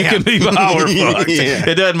 You can be power fucked. Yeah.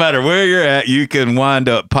 It doesn't matter where you're at. You can wind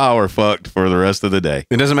up power fucked for the rest of the day.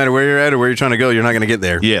 It doesn't matter where you're at or where you're trying to go. You're not going to get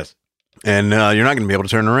there. Yes. And you're not going to be able to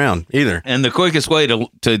turn around either. And the quickest way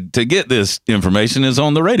to get this information is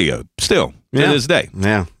on the radio still to this day.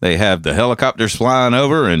 Yeah. They have the helicopters flying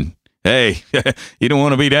over and, hey, you don't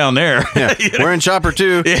want to be down there. Yeah. We're in Chopper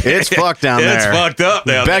 2. It's fucked down there. It's fucked up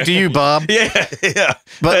down there. Back to you, Bob. Yeah.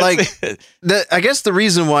 But I guess the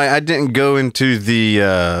reason why I didn't go into the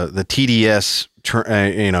TDS,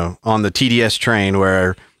 on the TDS train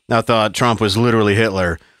where I thought Trump was literally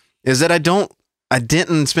Hitler, is that I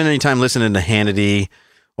didn't spend any time listening to Hannity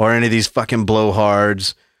or any of these fucking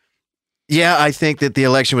blowhards. Yeah, I think that the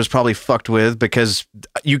election was probably fucked with because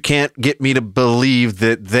you can't get me to believe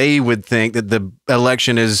that they would think that the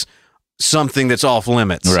election is something that's off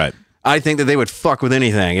limits. Right. I think that they would fuck with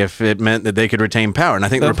anything if it meant that they could retain power. And I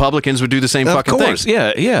think the Republicans would do the same fucking thing. Of course,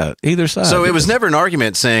 yeah, either side. So it was never an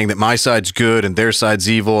argument saying that my side's good and their side's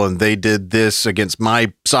evil and they did this against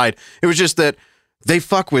my side. It was just that they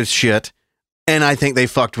fuck with shit and I think they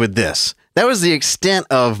fucked with this. that was the extent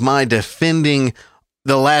of my defending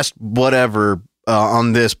the last whatever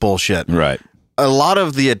on this bullshit. Right. A lot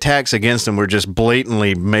of the attacks against him were just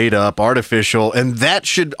blatantly made up, artificial, and that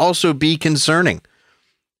should also be concerning.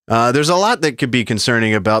 There's a lot that could be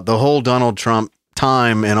concerning about the whole Donald Trump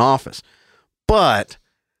time in office, but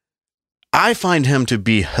I find him to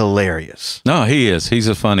be hilarious. No, he is. He's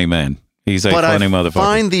a funny man. He's a funny motherfucker. I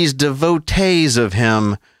find these devotees of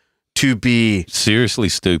him to be seriously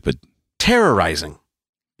stupid, terrorizing.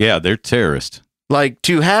 Yeah, they're terrorists. Like,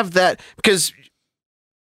 to have that, because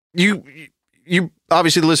you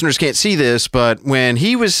obviously the listeners can't see this, but when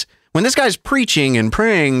this guy's preaching and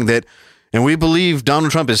praying that, and we believe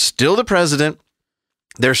Donald Trump is still the president,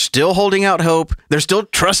 they're still holding out hope, they're still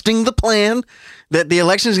trusting the plan that the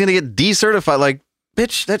election is going to get decertified. Like,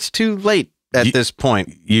 bitch, that's too late at this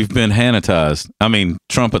point. You've been Trumpetized.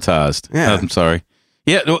 Yeah. I'm sorry.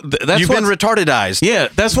 Yeah, that's you've been retardedized. Yeah,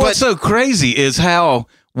 that's what's so crazy is how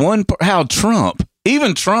Trump,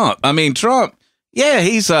 yeah,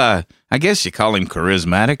 he's I guess you call him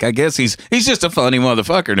charismatic. I guess he's just a funny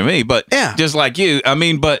motherfucker to me, but yeah, just like you. I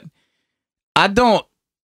mean, but I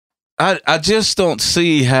just don't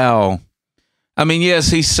see how. I mean, yes,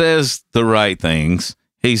 he says the right things.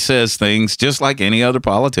 He says things just like any other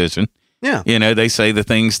politician. Yeah. You know, they say the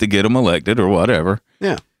things to get him elected or whatever.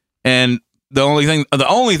 Yeah. And the only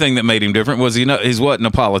thing that made him different was, he wasn't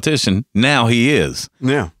a politician. Now he is.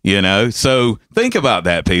 Yeah. You know, so think about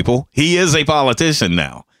that, people. He is a politician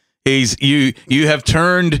now. You have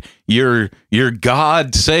turned your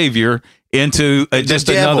God savior into just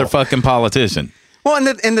another fucking politician. Well,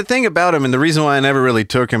 and the thing about him, and the reason why I never really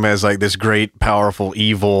took him as like this great, powerful,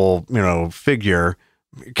 evil, figure,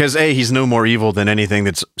 because he's no more evil than anything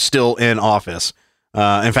that's still in office.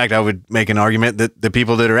 In fact, I would make an argument that the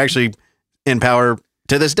people that are actually in power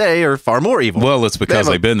to this day are far more evil. Well, it's because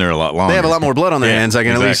they've been there a lot longer. They have a lot more blood on their hands. I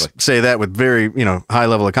can at least say that with very, high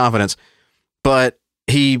level of confidence. But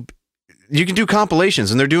you can do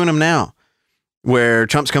compilations, and they're doing them now, where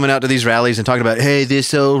Trump's coming out to these rallies and talking about, hey,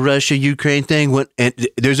 this whole Russia-Ukraine thing, and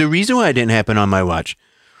there's a reason why it didn't happen on my watch.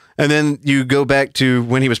 And then you go back to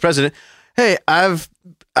when he was president. Hey, I've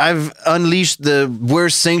unleashed the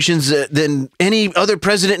worst sanctions than any other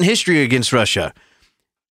president in history against Russia.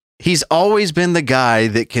 He's always been the guy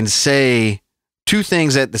that can say two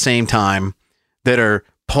things at the same time that are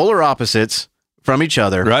polar opposites from each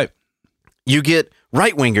other. Right. You get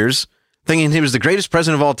right-wingers thinking he was the greatest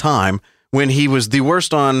president of all time when he was the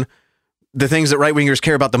worst on the things that right-wingers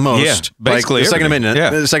care about the most. Yeah, basically like the Second Amendment.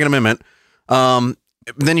 Yeah. The Second Amendment.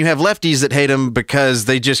 Then you have lefties that hate him because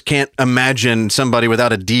they just can't imagine somebody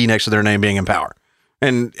without a D next to their name being in power.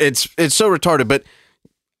 And it's so retarded, but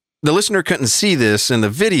the listener couldn't see this in the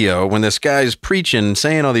video when this guy's preaching,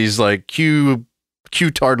 saying all these like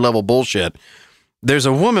Q-tard level bullshit. There's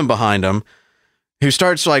a woman behind him who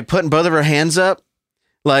starts like putting both of her hands up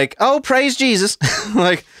like, oh, praise Jesus.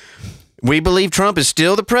 Like, we believe Trump is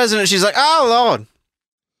still the president. She's like, oh, Lord,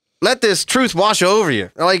 let this truth wash over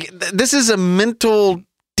you. Like, this is a mental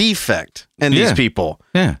defect in these people.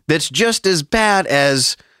 Yeah. That's just as bad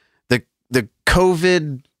as the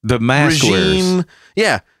COVID mask regime. Wearers.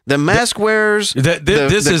 Yeah. The mask wearers,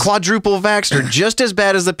 the quadruple vaxxed are just as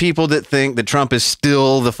bad as the people that think that Trump is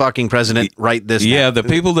still the fucking president right this Yeah, now. the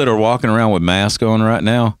people that are walking around with masks on right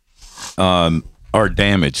now are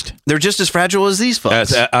damaged. They're just as fragile as these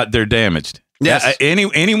folks. They're damaged. Yes.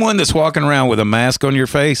 Anyone that's walking around with a mask on your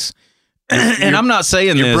face, and I'm not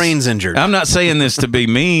saying your brain's injured. I'm not saying this to be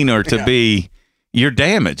mean or to be. You're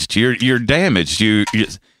damaged. You're damaged.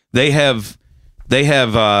 They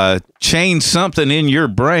have changed something in your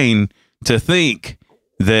brain to think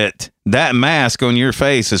that mask on your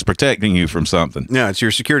face is protecting you from something. Yeah, it's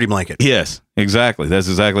your security blanket. Yes, exactly. That's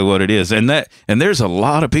exactly what it is. And there's a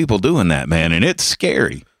lot of people doing that, man, and it's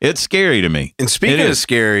scary. It's scary to me. And speaking of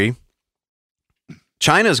scary,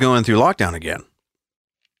 China's going through lockdown again.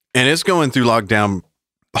 And it's going through lockdown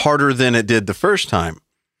harder than it did the first time.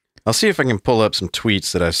 I'll see if I can pull up some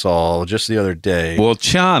tweets that I saw just the other day. Well,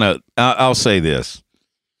 China, I'll say this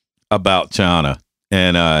about China.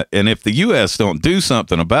 And if the U.S. don't do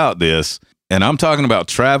something about this, and I'm talking about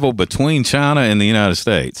travel between China and the United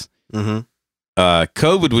States,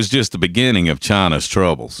 COVID was just the beginning of China's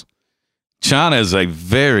troubles. China is a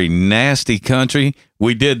very nasty country.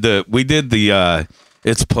 We did the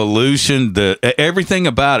it's pollution, everything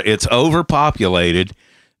about it. It's overpopulated.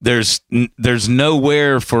 There's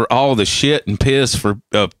nowhere for all the shit and piss for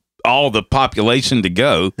all the population to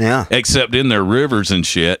go, except in their rivers and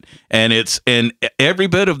shit. And every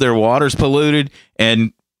bit of their water's polluted,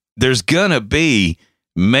 and there's gonna be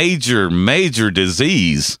major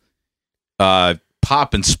disease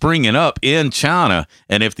popping, springing up in China.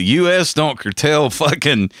 And if the U.S. don't curtail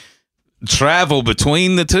fucking travel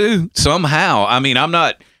between the two somehow, I mean, I'm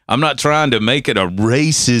not trying to make it a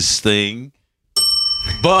racist thing,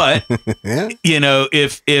 but Yeah. you know,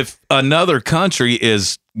 if another country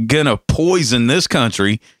is gonna poison this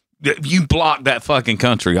country, you block that fucking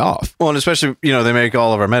country off. Well, and especially, they make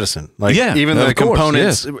all of our medicine. Like, Yeah, even the of course,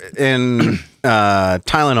 components in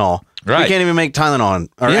Tylenol. Right. We can't even make Tylenol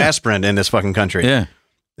or Yeah. aspirin in this fucking country. Yeah.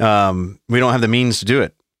 We don't have the means to do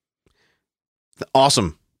it.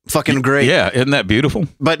 Awesome. Fucking great. Yeah, isn't that beautiful?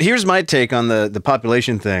 But here's my take on the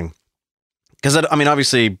population thing. Because, I mean,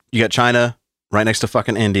 obviously, you got China right next to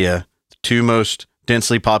fucking India, the two most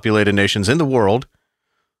densely populated nations in the world.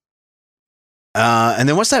 And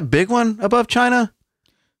then what's that big one above China?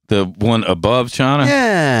 The one above China?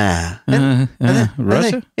 Yeah.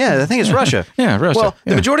 Russia? I think it's Russia. Yeah, Russia. Well,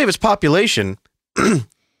 yeah. the majority of its population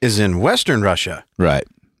is in Western Russia. Right.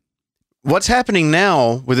 What's happening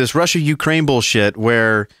now with this Russia-Ukraine bullshit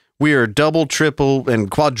where we are double, triple,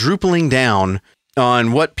 and quadrupling down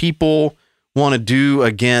on what people want to do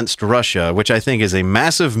against Russia, which I think is a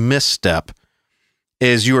massive misstep,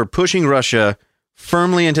 is you are pushing Russia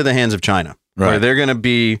firmly into the hands of China, where Right. they're going to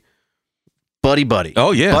be buddy-buddy.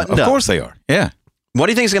 Oh, yeah. buttoned Of up. course they are. Yeah. What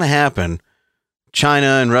do you think is going to happen?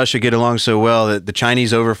 China and Russia get along so well that the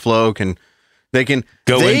Chinese overflow they can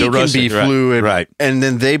Go into Russia, be right, fluid, right. and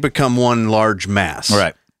then they become one large mass.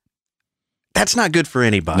 Right. That's not good for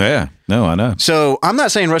anybody. Yeah. No, I know. So I'm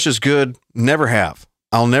not saying Russia's good. Never have.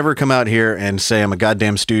 I'll never come out here and say I'm a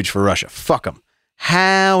goddamn stooge for Russia. Fuck them.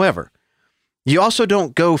 However, you also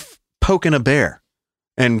don't go poking a bear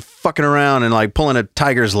and fucking around and like pulling a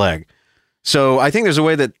tiger's leg. So I think there's a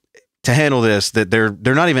way to handle this that they're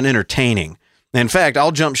not even entertaining. In fact,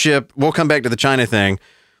 I'll jump ship. We'll come back to the China thing.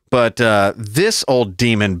 But this old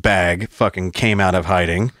demon bag fucking came out of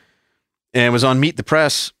hiding and was on Meet the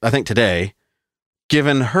Press, I think today,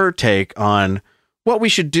 giving her take on what we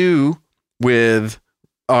should do with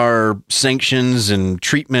our sanctions and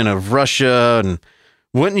treatment of Russia. And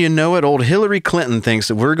wouldn't you know it, old Hillary Clinton thinks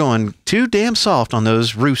that we're going too damn soft on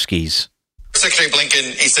those Ruskies. Secretary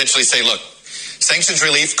Blinken essentially say, look, sanctions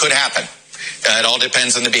relief could happen. It all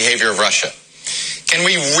depends on the behavior of Russia. Can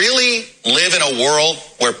we really live in a world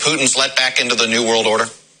where Putin's let back into the New World Order?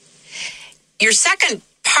 Your second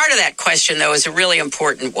part of that question, though, is a really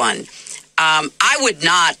important one. I would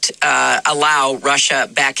not allow Russia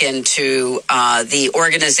back into the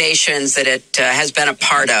organizations that it has been a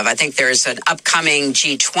part of. I think there's an upcoming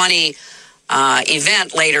G20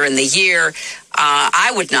 event later in the year.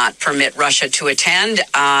 I would not permit Russia to attend.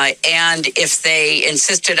 And if they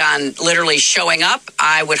insisted on literally showing up,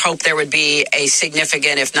 I would hope there would be a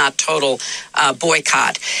significant, if not total,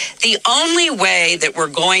 boycott. The only way that we're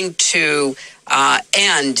going to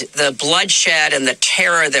end the bloodshed and the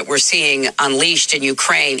terror that we're seeing unleashed in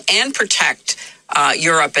Ukraine and protect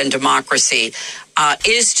Europe and democracy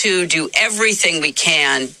is to do everything we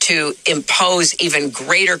can to impose even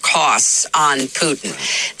greater costs on Putin.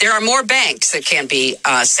 There are more banks that can be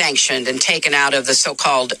sanctioned and taken out of the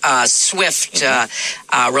so-called SWIFT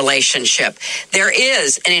relationship. There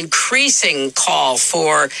is an increasing call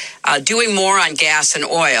for doing more on gas and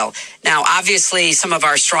oil. Now, obviously, some of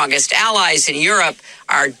our strongest allies in Europe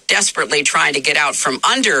are desperately trying to get out from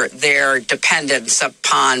under their dependence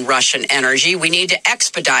upon Russian energy. We need to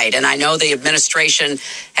expedite, and I know the administration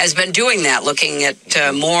has been doing that, looking at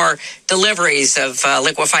more deliveries of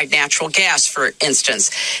liquefied natural gas, for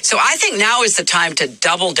instance. So I think now is the time to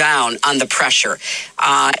double down on the pressure.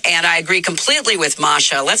 And I agree completely with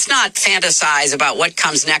Masha. Let's not fantasize about what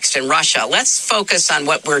comes next in Russia. Let's focus on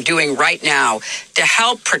what we're doing right now to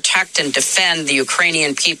help protect and defend the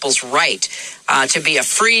Ukrainian people's right to be a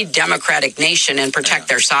free, democratic nation and protect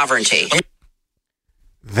their sovereignty.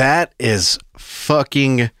 That is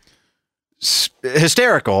fucking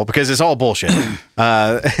hysterical because it's all bullshit.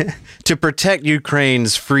 To protect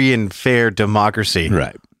Ukraine's free and fair democracy.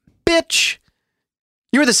 Right. Bitch,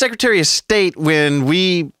 you were the Secretary of State when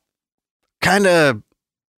we kind of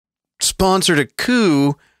sponsored a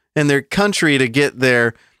coup in their country to get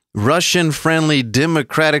their Russian-friendly,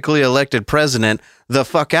 democratically elected president the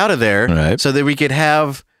fuck out of there, Right. so that we could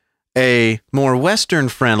have a more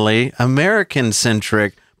Western-friendly,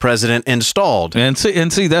 American-centric president installed. And see,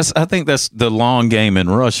 I think that's the long game in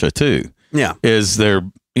Russia too. Yeah. Is there,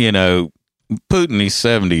 Putin, he's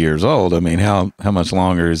 70 years old. I mean, how much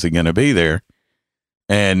longer is he going to be there?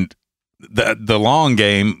 And the long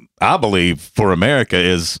game, I believe, for America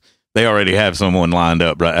is they already have someone lined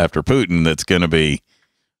up right after Putin that's going to be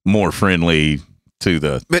more friendly to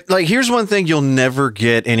the. But like, here's one thing you'll never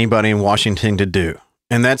get anybody in Washington to do,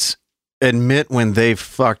 and that's admit when they've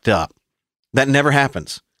fucked up. That never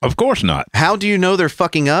happens. Of course not. How do you know they're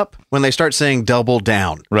fucking up? When they start saying double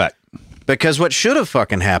down. Right. Because what should have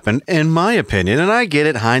fucking happened, in my opinion, and I get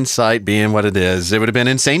it, hindsight being what it is, it would have been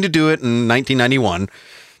insane to do it in 1991,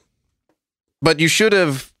 but you should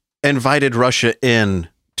have invited Russia in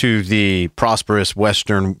to the prosperous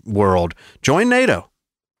Western world. Join NATO.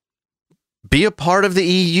 Be a part of the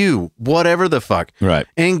EU, whatever the fuck. Right.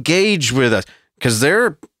 Engage with us. Because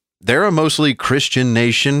they're a mostly Christian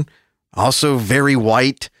nation, also very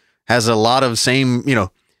white, has a lot of same,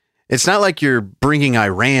 it's not like you're bringing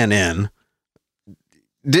Iran in.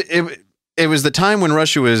 It was the time when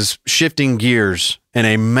Russia was shifting gears in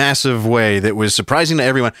a massive way that was surprising to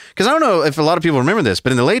everyone. Because I don't know if a lot of people remember this,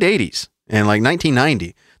 but in the late 80s and like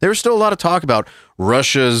 1990, there was still a lot of talk about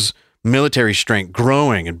Russia's military strength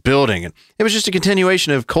growing and building. And it was just a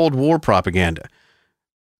continuation of Cold War propaganda.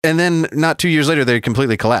 And then not 2 years later, they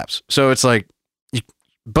completely collapsed. So it's like,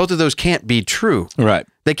 both of those can't be true. Right.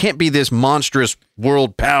 They can't be this monstrous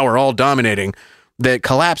world power all dominating that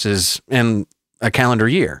collapses in a calendar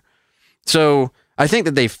year. So I think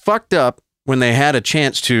that they fucked up when they had a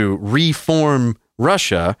chance to reform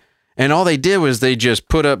Russia, and all they did was they just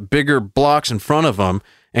put up bigger blocks in front of them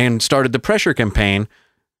and started the pressure campaign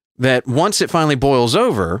that once it finally boils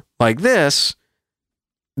over like this,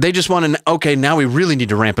 they just want to, okay, now we really need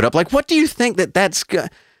to ramp it up. Like, what do you think that's...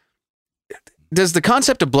 Does the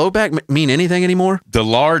concept of blowback mean anything anymore? The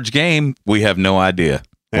large game, we have no idea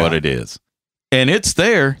what it is. And it's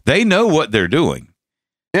there. They know what they're doing.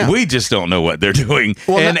 Yeah. We just don't know what they're doing.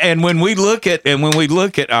 Well, and when we look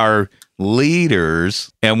at our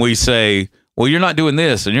leaders and we say, well, you're not doing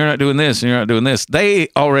this and you're not doing this and you're not doing this, they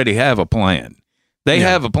already have a plan. They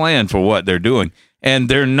have a plan for what they're doing. And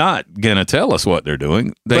they're not going to tell us what they're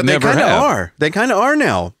doing. They never have. They kind of are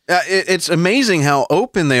now. It's amazing how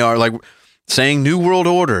open they are. Like, saying New World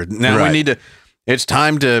Order. Now it's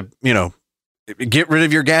time to, get rid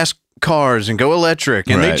of your gas cars and go electric.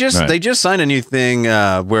 And they just signed a new thing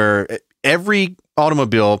where every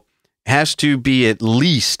automobile has to be at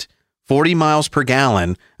least 40 miles per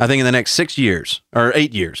gallon, I think in the next 6 years or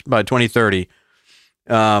 8 years by 2030.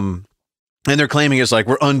 And they're claiming it's like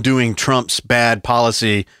we're undoing Trump's bad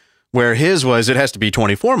policy where his was it has to be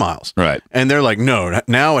 24 miles. Right. And they're like, no,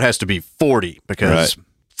 now it has to be 40 because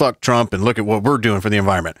fuck Trump and look at what we're doing for the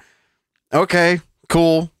environment. Okay,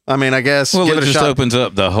 cool. I mean, I guess. Well, it just opens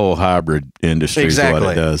up the whole hybrid industry. Exactly. Is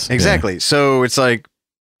what it does. Exactly. Yeah. So it's like,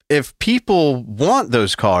 if people want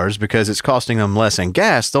those cars because it's costing them less in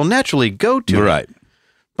gas, they'll naturally go to it. Right.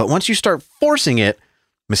 But once you start forcing it,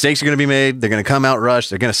 mistakes are going to be made. They're going to come out rushed.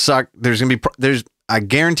 They're going to suck. There's going to be, I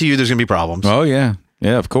guarantee you there's going to be problems. Oh, yeah.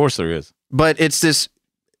 Yeah, of course there is. But it's this,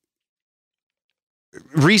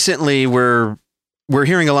 recently we're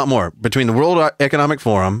hearing a lot more between the World Economic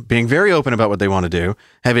Forum being very open about what they want to do,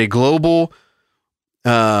 have a global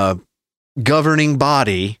governing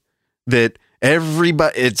body that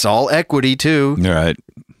everybody, it's all equity too. Right.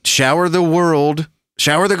 Shower the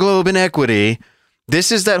globe in equity.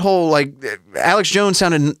 This is that whole, like, Alex Jones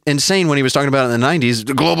sounded insane when he was talking about it in the 90s.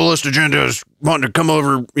 The globalist agenda is wanting to come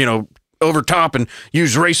over, over top and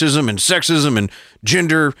use racism and sexism and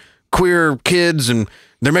gender queer kids, and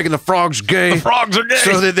they're making the frogs gay. The frogs are gay.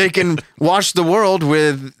 So that they can wash the world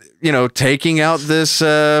with, taking out this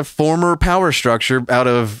former power structure out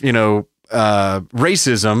of,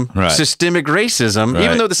 racism, systemic racism,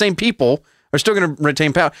 even though the same people are still going to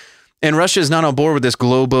retain power. And Russia is not on board with this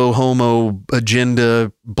globo homo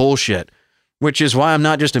agenda bullshit, which is why I'm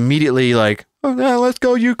not just immediately like, oh, yeah, let's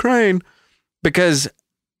go Ukraine, because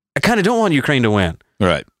I kind of don't want Ukraine to win.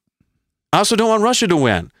 Right. I also don't want Russia to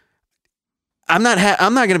win. I'm not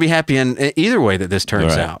going to be happy in either way that this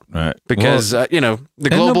turns out. Right. Because, the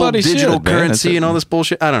global digital currency and all this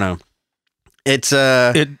bullshit, I don't know. It's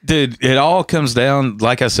it all comes down,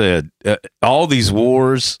 like I said, all these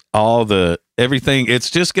wars, everything,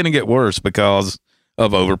 it's just going to get worse because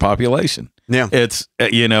of overpopulation. Yeah. It's,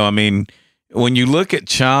 when you look at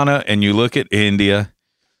China and you look at India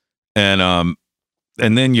and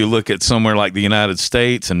then you look at somewhere like the United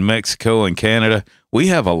States and Mexico and Canada, we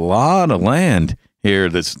have a lot of land here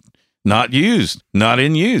that's not used, not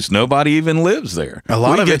in use. Nobody even lives there. A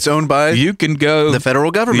lot of it's owned by the federal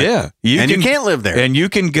government. Yeah. You can't live there. And you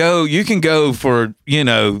can go for,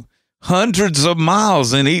 hundreds of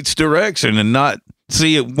miles in each direction and not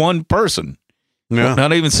see one person. Yeah.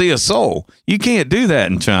 Not even see a soul. You can't do that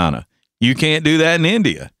in China. You can't do that in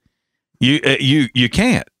India. You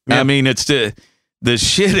can't. Yeah. I mean, it's the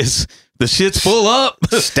shit is The shit's full up.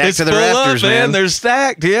 Stacked it's to the full rafters, up, man. They're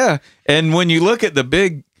stacked, yeah. And when you look at the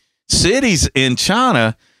big cities in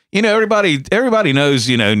China, you know, everybody knows,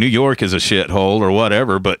 you know, New York is a shithole or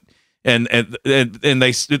whatever, but and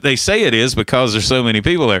they say it is because there's so many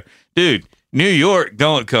people there. Dude, New York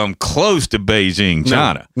don't come close to Beijing,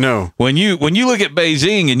 China. No. When you look at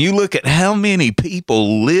Beijing and you look at how many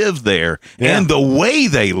people live there and the way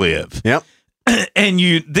they live. Yep. And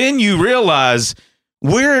you realize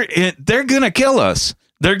they're going to kill us.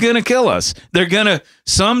 They're going to kill us.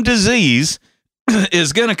 Some disease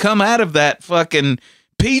is going to come out of that fucking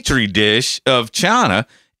petri dish of China,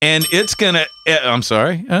 and it's going to, I'm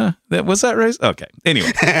sorry. Was that race? Okay.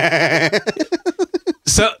 Anyway.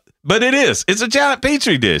 But it's a giant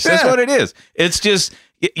petri dish. That's what it is. It's just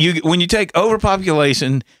when you take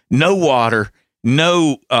overpopulation, no water,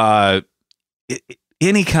 no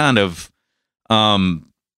any kind of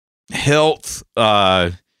health.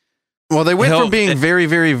 Well, they went from being very,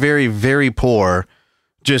 very, very, very poor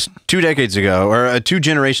just 2 decades ago or 2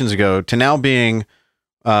 generations ago to now being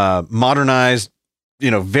modernized,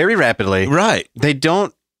 you know, very rapidly. Right. They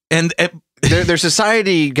don't, and their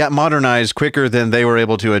society got modernized quicker than they were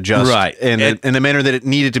able to adjust, right, in the manner that it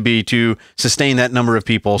needed to be to sustain that number of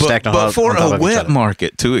people stacked on top of each other. But for a wet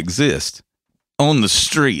market to exist on the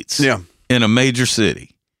streets, in a major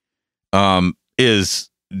city, is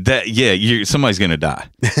that somebody's going to die.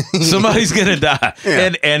 Somebody's going to die,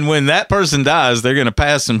 and when that person dies, they're going to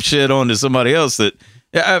pass some shit on to somebody else. That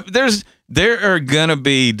there are going to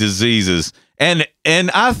be diseases, and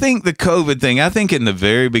I think the COVID thing. I think in the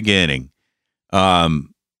very beginning.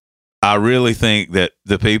 I really think that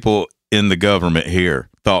the people in the government here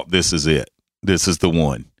thought this is it. This is the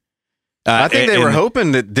one. I think they were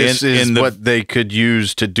hoping that this is what they could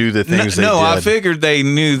use to do the things they did. No, I figured they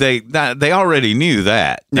knew they already knew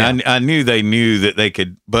that. Yeah. I knew they knew that they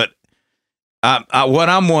could, but what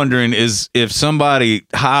I'm wondering is if somebody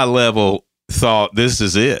high level thought this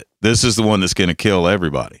is it. This is the one that's going to kill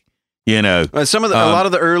everybody. You know, a lot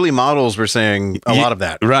of the early models were saying a lot of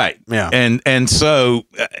that, right? Yeah, and so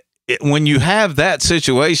when you have that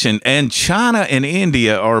situation, and China and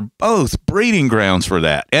India are both breeding grounds for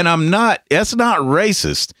that, and that's not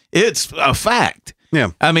racist. It's a fact.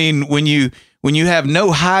 Yeah, I mean when you have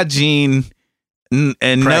no hygiene and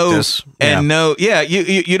practice,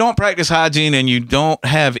 you don't practice hygiene, and you don't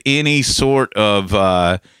have any sort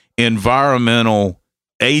of environmental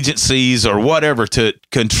agencies or whatever to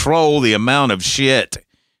control the amount of shit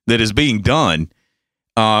that is being done,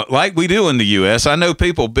 like we do in the U.S. I know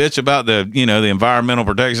people bitch about the Environmental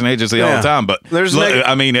Protection Agency all the time, but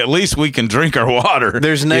at least we can drink our water.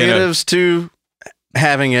 There's negatives to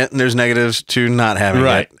having it, and there's negatives to not having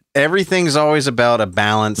it. Everything's always about a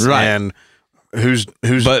balance and who's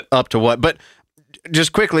up to what. But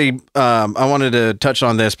just quickly, I wanted to touch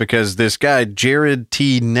on this because this guy, Jared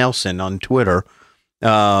T. Nelson on Twitter,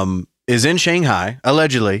 is in Shanghai,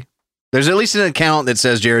 allegedly. There's at least an account that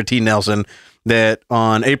says Jared T. Nelson that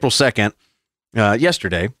on April 2nd,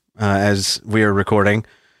 yesterday, as we are recording,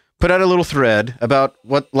 put out a little thread about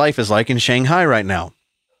what life is like in Shanghai right now.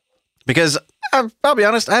 Because I'll be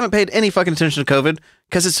honest, I haven't paid any fucking attention to COVID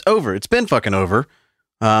because it's over. It's been fucking over,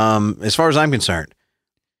 as far as I'm concerned.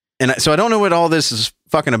 And so I don't know what all this is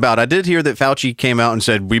fucking about. I did hear that Fauci came out and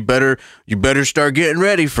said, you better start getting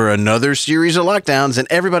ready for another series of lockdowns. And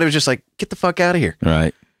everybody was just like, get the fuck out of here.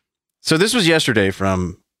 Right. So this was yesterday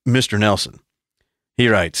from Mr. Nelson. He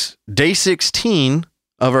writes, day 16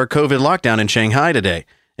 of our COVID lockdown in Shanghai today.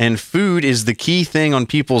 And food is the key thing on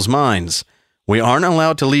people's minds. We aren't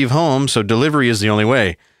allowed to leave home, so delivery is the only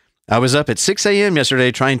way. I was up at 6 a.m.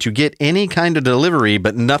 yesterday trying to get any kind of delivery,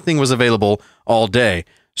 but nothing was available all day.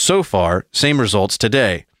 So far, same results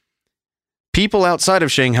today. People outside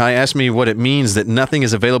of Shanghai ask me what it means that nothing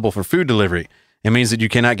is available for food delivery. It means that you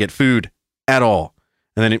cannot get food at all.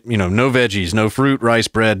 And then, no veggies, no fruit, rice,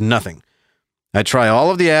 bread, nothing. I try all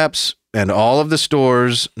of the apps and all of the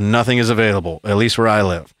stores. Nothing is available, at least where I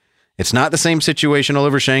live. It's not the same situation all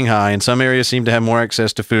over Shanghai, and some areas seem to have more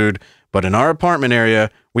access to food. But in our apartment area,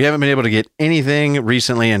 we haven't been able to get anything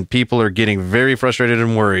recently, and people are getting very frustrated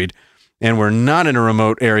and worried. And we're not in a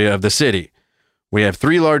remote area of the city. We have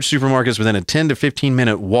 3 large supermarkets within a 10 to 15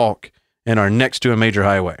 minute walk and are next to a major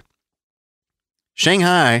highway.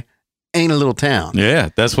 Shanghai ain't a little town. Yeah,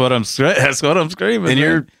 that's what I'm screaming. And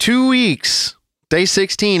you're 2 weeks, day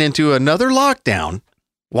 16, into another lockdown.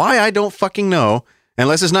 Why, I don't fucking know.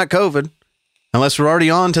 Unless it's not COVID. Unless we're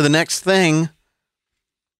already on to the next thing.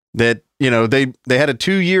 That, they had a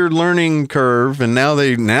 2-year learning curve, and now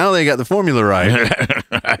they got the formula right.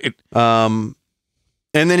 Right.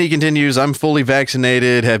 And then he continues, I'm fully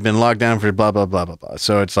vaccinated, have been locked down for blah, blah, blah, blah, blah.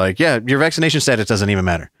 So it's like, yeah, your vaccination status doesn't even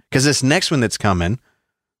matter. Because this next one that's coming,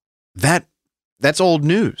 that's old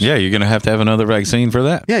news. Yeah, you're going to have another vaccine for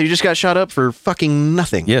that. Yeah, you just got shot up for fucking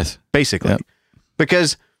nothing. Yes. Basically. Yep.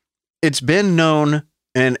 Because it's been known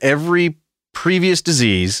in every previous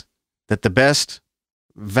disease that the best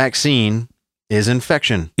vaccine is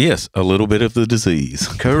infection. Yes, a little bit of the disease.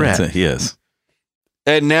 Correct. Yes.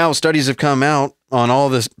 And now studies have come out on all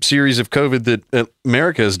this series of COVID that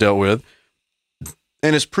America has dealt with,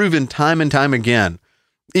 and it's proven time and time again.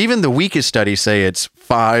 Even the weakest studies say it's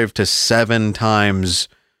 5 to 7 times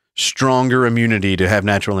stronger immunity to have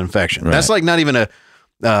natural infection. Right. That's like not even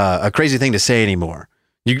a crazy thing to say anymore.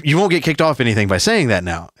 You won't get kicked off anything by saying that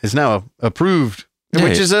now. It's now approved,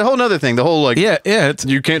 which is a whole nother thing. The whole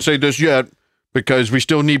you can't say this yet because we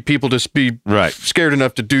still need people to be scared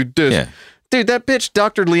enough to do this. Yeah. Dude, that bitch,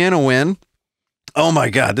 Dr. Leanna Wen. Oh my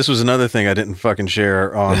God, this was another thing I didn't fucking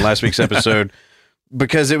share on last week's episode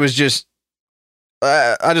because it was just,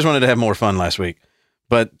 I just wanted to have more fun last week.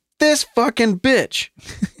 But this fucking bitch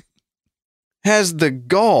has the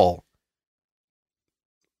gall.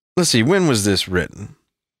 Let's see, when was this written?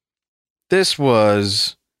 This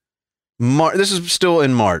was, this is still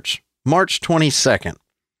in March 22nd.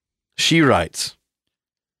 She writes,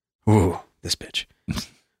 ooh, this bitch.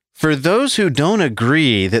 For those who don't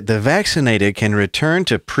agree that the vaccinated can return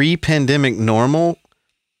to pre-pandemic normal,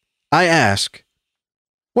 I ask,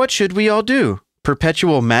 what should we all do?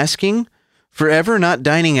 Perpetual masking? Forever not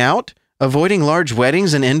dining out? Avoiding large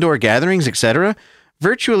weddings and indoor gatherings, etc.?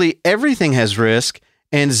 Virtually everything has risk,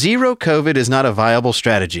 and zero COVID is not a viable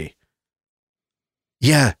strategy.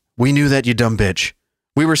 Yeah, we knew that, you dumb bitch.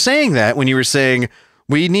 We were saying that when you were saying,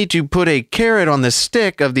 we need to put a carrot on the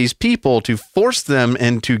stick of these people to force them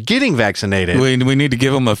into getting vaccinated. We need to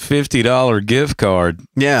give them a $50 gift card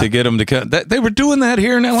to get them to come. They were doing that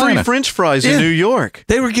here in Atlanta. Free French fries in New York.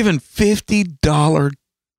 They were giving $50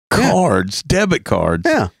 cards, debit cards,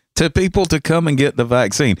 to people to come and get the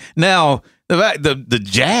vaccine. Now, the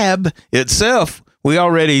jab itself, we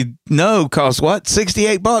already know costs what?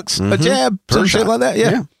 $68 a jab? Some shit like that?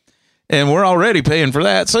 Yeah. And we're already paying for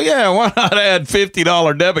that. So, yeah, why not add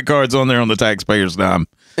 $50 debit cards on there on the taxpayer's dime?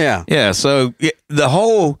 Yeah. Yeah, so the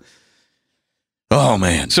whole... Oh,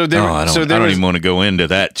 man. I don't even want to go into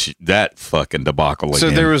that fucking debacle again. So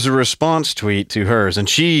there was a response tweet to hers,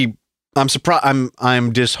 and I'm surprised,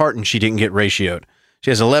 I'm disheartened she didn't get ratioed.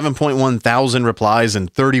 She has 11.1 thousand replies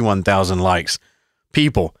and 31,000 likes.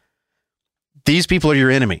 People. These people are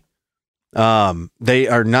your enemy. They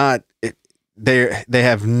are not... They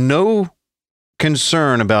have no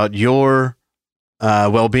concern about your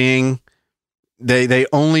well-being. They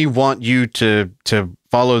only want you to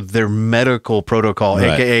follow their medical protocol,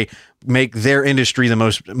 aka make their industry the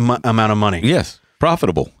most amount of money. Yes,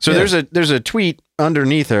 profitable. So there's a tweet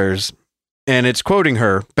underneath hers, and it's quoting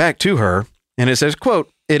her back to her, and it says,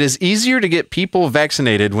 "Quote: It is easier to get people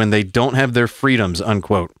vaccinated when they don't have their freedoms."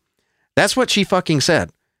 Unquote. That's what she fucking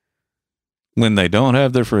said. When they don't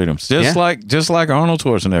have their freedoms. Just like Arnold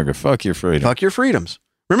Schwarzenegger. Fuck your freedom. Fuck your freedoms.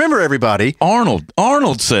 Remember, everybody. Arnold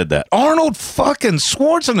said that. Arnold fucking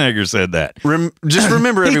Schwarzenegger said that. Just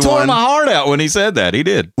remember, everyone. He tore my heart out when he said that. He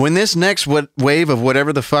did. When this next wave of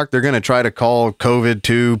whatever the fuck they're going to try to call COVID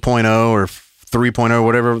 2.0 or 3.0,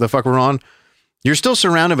 whatever the fuck we're on, you're still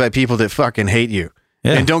surrounded by people that fucking hate you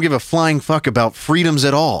and don't give a flying fuck about freedoms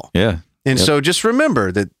at all. Yeah. And so just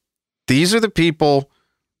remember that these are the people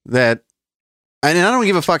that... And I don't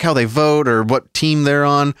give a fuck how they vote or what team they're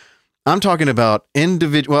on. I'm talking about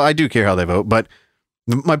individual. Well, I do care how they vote, but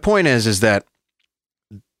my point is that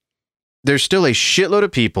there's still a shitload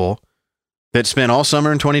of people that spent all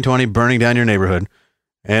summer in 2020 burning down your neighborhood.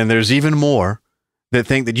 And there's even more that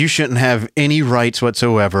think that you shouldn't have any rights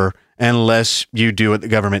whatsoever unless you do what the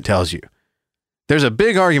government tells you. There's a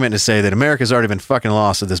big argument to say that America's already been fucking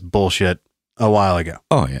lost to this bullshit a while ago.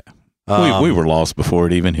 Oh, yeah. We were lost before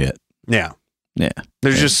it even hit. Yeah. Yeah.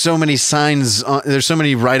 There's just so many signs. There's so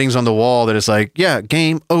many writings on the wall that it's like, yeah,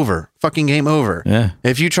 game over. Fucking game over. Yeah.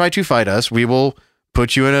 If you try to fight us, we will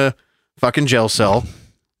put you in a fucking jail cell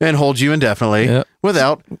and hold you indefinitely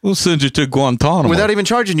we'll send you to Guantanamo without even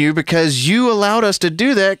charging you because you allowed us to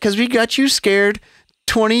do that because we got you scared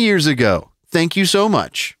 20 years ago. Thank you so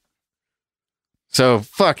much. So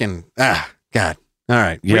fucking, God. All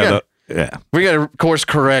right. We got to course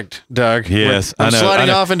correct, Doug. Yes, I'm sliding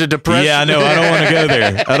off into depression. Yeah, I know. I don't want to go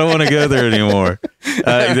there. I don't want to go there anymore.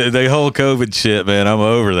 The whole COVID shit, man. I'm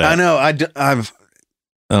over that. I know.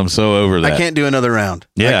 I'm so over that. I can't do another round.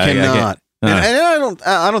 Yeah, I cannot. And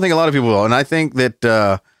I don't think a lot of people will. And I think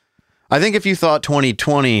that I think if you thought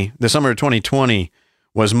 2020, the summer of 2020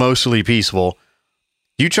 was mostly peaceful,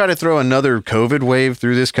 you try to throw another COVID wave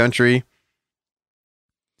through this country,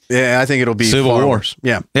 yeah, I think it'll be Civil far War. worse.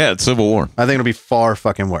 Yeah. Yeah, it's Civil War. I think it'll be far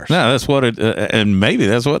fucking worse. No, that's what it, and maybe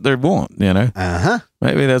that's what they want, you know? Uh-huh.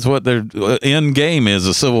 Maybe that's what their end game is,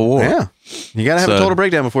 a Civil War. Yeah. You got to have a total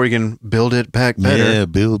breakdown before you can build it back better. Yeah,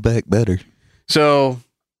 build back better. So,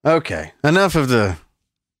 okay. Enough of the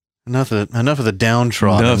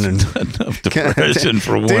downtrodden. Enough depression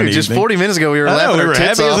for one Dude, just evening. 40 minutes ago, we were I know, laughing we our were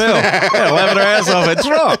tits happy off. as hell. Yeah, laughing our ass off at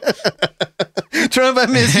Trump. Trump, I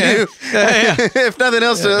miss you. Yeah. If nothing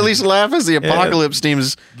else, to at least laugh as the apocalypse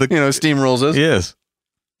steamrolls us. Yes.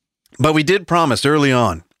 But we did promise early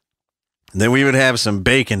on that we would have some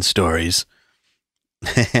bacon stories.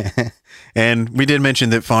 And we did mention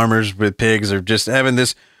that farmers with pigs are just having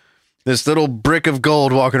this little brick of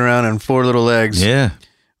gold walking around on 4 little legs. Yeah.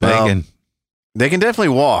 Bacon. They can definitely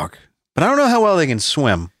walk, but I don't know how well they can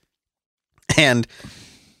swim. And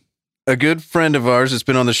a good friend of ours that's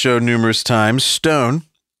been on the show numerous times, Stone,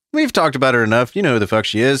 we've talked about her enough. You know who the fuck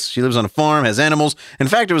she is. She lives on a farm, has animals. In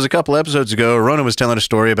fact, it was a couple episodes ago, Ronan was telling a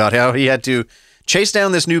story about how he had to chase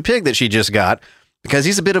down this new pig that she just got because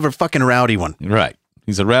he's a bit of a fucking rowdy one. Right.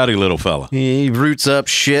 He's a rowdy little fella. He roots up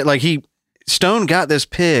shit. Like Stone got this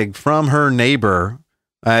pig from her neighbor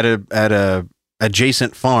at a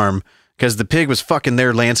adjacent farm because the pig was fucking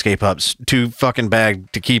their landscape up too fucking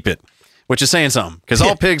bad to keep it, which is saying something because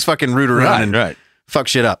all pigs fucking root around and fuck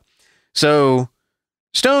shit up. So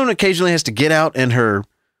Stone occasionally has to get out in her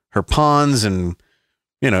ponds and,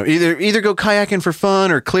 you know, either go kayaking for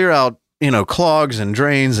fun or clear out, you know, clogs and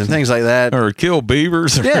drains and things like that. Or kill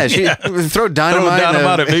beavers. Yeah, she throw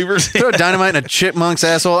dynamite at beavers. throw dynamite in a chipmunk's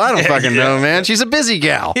asshole. I don't fucking know, man. She's a busy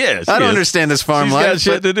gal. Yeah, I don't understand this farm She's life. got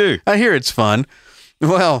shit to do. I hear it's fun.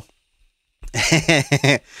 Well,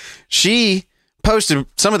 she posted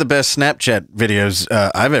some of the best Snapchat videos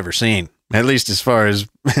I've ever seen, at least as far as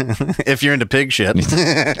if you're into pig shit.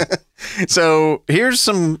 So here's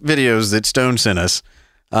some videos that Stone sent us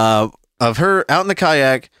of her out in the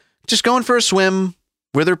kayak, just going for a swim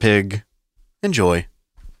with her pig. Enjoy.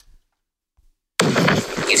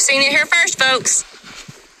 You've seen it here first, folks.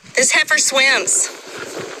 This heifer swims.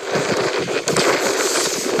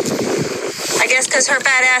 I guess because her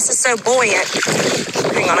fat ass is so buoyant.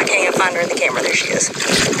 Hang on, I can't even find her in the camera. There she is.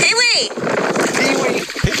 Pee-wee! Pee-wee.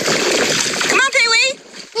 Come on, Pee-wee!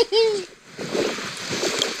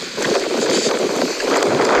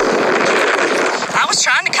 I was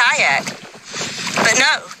trying to kayak, but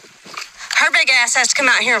no. Her big ass has to come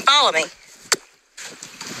out here and follow me.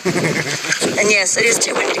 And yes, it is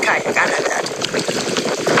too windy to kayak. I know that.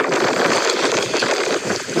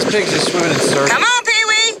 This pig's just swimming in circles. Come on,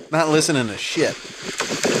 Pee-wee! Not listening to shit.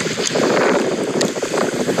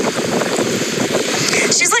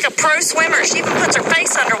 She's like a pro swimmer. She even puts her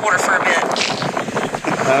face underwater for a bit.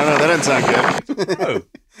 I don't know. That doesn't sound good.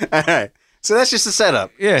 All right. So that's just a setup.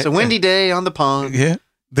 Yeah. It's a windy day on the pond. Yeah.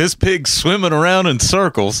 This pig's swimming around in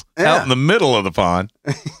circles out in the middle of the pond.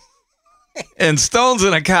 And Stone's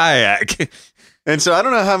in a kayak. And so I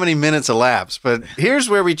don't know how many minutes elapsed, but here's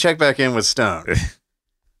where we check back in with Stone.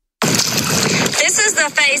 This is the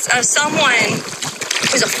face of someone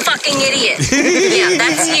who's a fucking idiot. Yeah,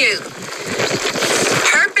 that's you.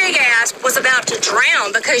 Her big ass was about to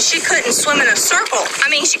drown because she couldn't swim in a circle. I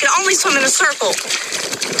mean, she could only swim in a circle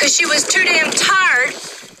because she was too damn tired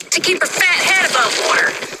to keep her fat head above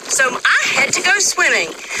water. So I had to go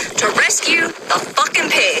swimming to rescue the fucking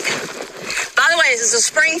pig. By the way, this is a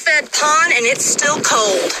spring-fed pond and it's still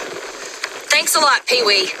cold. Thanks a lot,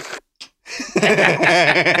 Pee-wee.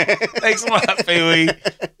 Thanks a lot, Pee-wee.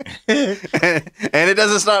 And it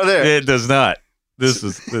doesn't stop there. It does not. This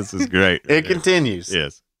is great. It continues.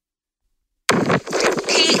 Yes.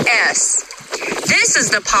 P.S. This is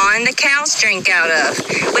the pond the cows drink out of,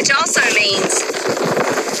 which also means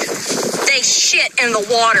they shit in the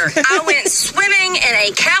water. I went swimming in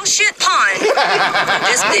a cow shit pond.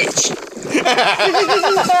 This bitch.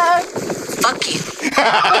 Fuck you.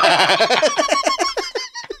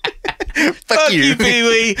 Fuck you,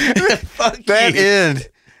 Pee-wee. Fuck that you. end.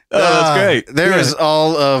 Oh, that's great. There Yeah. is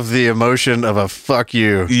all of the emotion of a fuck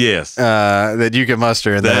you Yes. that you can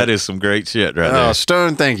muster in that. That is some great shit right Oh, there.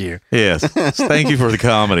 Stone, thank you. Yes. Thank you for the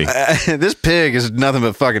comedy. This pig is nothing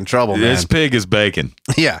but fucking trouble, man. This pig is bacon.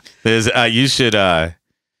 Yeah. You should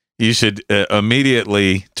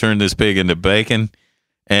immediately turn this pig into bacon,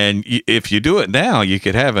 and if you do it now, you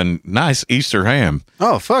could have a nice Easter ham.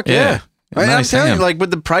 Oh, fuck Yeah. yeah. A I'm nice telling ham. you, like with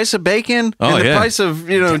the price of bacon Oh, and the yeah. price of,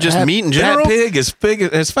 just meat in general, That pig,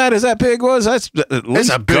 as fat as that pig was, that's it's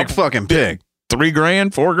a big fucking pig.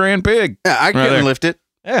 $3,000, $4,000 pig. Yeah, I couldn't lift it.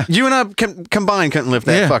 Yeah. You and I combined couldn't lift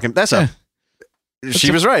that fucking.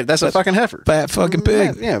 She was right. That's a fucking heifer. Fat fucking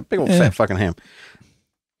pig. Yeah, big old fat fucking ham.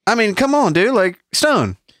 I mean, come on, dude. Like,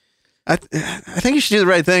 Stone, I think you should do the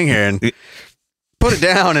right thing here and put it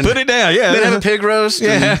down. And put it down, yeah. Then have a pig roast.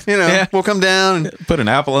 Yeah. And, we'll come down. And, put an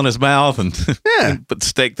apple in his mouth and, and put the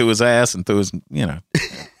steak through his ass and through his, yeah.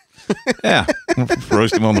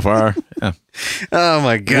 Roast him on the fire. Yeah. Oh,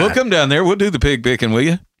 my God. We'll come down there. We'll do the pig picking, will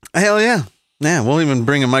you? Hell yeah. Yeah, we'll even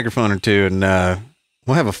bring a microphone or two and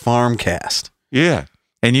we'll have a farm cast. Yeah.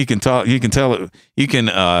 And you can talk, you can tell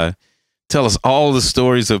us all the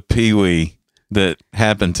stories of Pee-wee that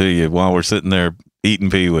happened to you while we're sitting there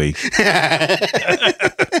eating Pee-wee. I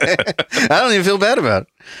don't even feel bad about it.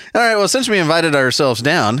 All right. Well, since we invited ourselves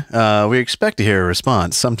down, we expect to hear a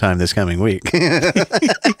response sometime this coming week.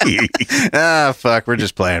 Fuck. We're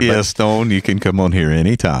just playing. Yeah, Stone, you can come on here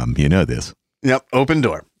anytime. You know this. Yep. Open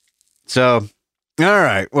door. So, all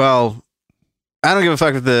right. Well, I don't give a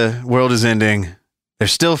fuck if the world is ending.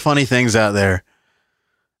 There's still funny things out there.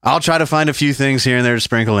 I'll try to find a few things here and there to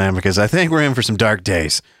sprinkle in because I think we're in for some dark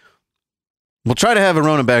days. We'll try to have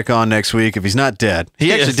Arona back on next week if he's not dead.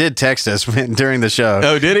 He actually did text us during the show.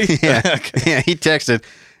 Oh, did he? Yeah. Yeah, he texted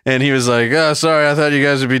and he was like, "Oh, sorry, I thought you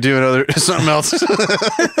guys would be doing something else."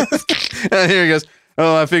 And here he goes.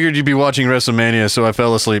 "Oh, I figured you'd be watching WrestleMania, so I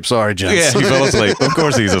fell asleep. Sorry, gents." Yeah, he fell asleep. Of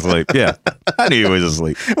course he's asleep. Yeah. I knew he was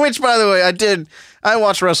asleep. Which, by the way, I did. I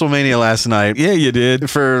watched WrestleMania last night. Yeah, you did.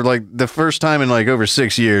 For like the first time in like over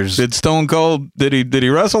 6 years. Did Stone Cold, did he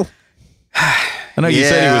wrestle? I know you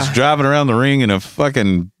said he was driving around the ring in a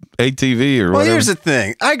fucking ATV or whatever. Well, here's the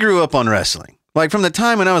thing. I grew up on wrestling. Like from the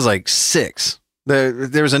time when I was like 6.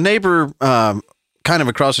 There was a neighbor kind of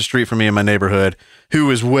across the street from me in my neighborhood who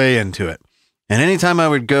was way into it. And anytime I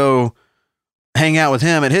would go hang out with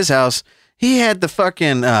him at his house, he had the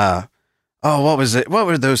fucking, what was it? What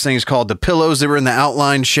were those things called? The pillows that were in the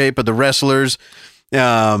outline shape of the wrestlers,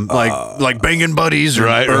 like Banging Buddies or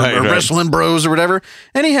Wrestling Bros or whatever.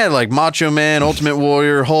 And he had like Macho Man, Ultimate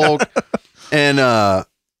Warrior, Hulk.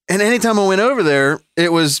 And anytime I went over there,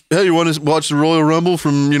 it was, "Hey, you want to watch the Royal Rumble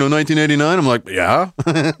from, 1989? I'm like, "Yeah."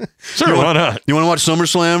 Sure, why not? You want to watch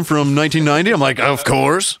SummerSlam from 1990? I'm like, "Of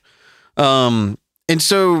course." And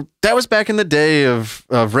so that was back in the day of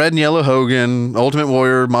Red and Yellow Hogan, Ultimate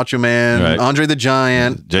Warrior, Macho Man, Andre the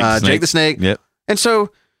Giant, Jake the Snake. Yep. And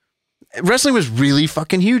so wrestling was really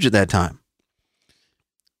fucking huge at that time.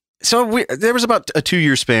 So there was about a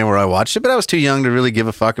 2-year span where I watched it, but I was too young to really give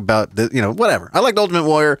a fuck about whatever. I liked Ultimate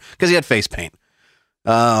Warrior because he had face paint.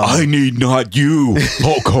 I need not you,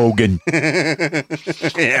 Hulk Hogan.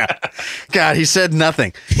 Yeah. God, he said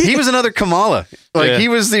nothing. He was another Kamala. He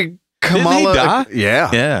was the Kamala. Didn't he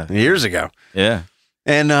die? Yeah. Years ago. Yeah.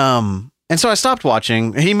 And so I stopped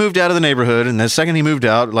watching. He moved out of the neighborhood, and the second he moved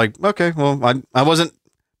out, like, okay, well, I wasn't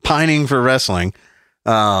pining for wrestling.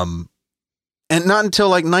 And not until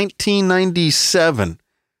like 1997,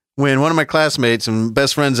 when one of my classmates and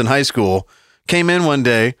best friends in high school came in one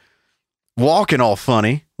day, walking all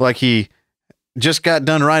funny, like he just got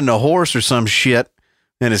done riding a horse or some shit,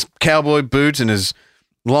 and his cowboy boots and his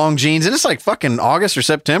long jeans, and it's like fucking August or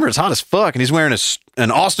September. It's hot as fuck, and he's wearing an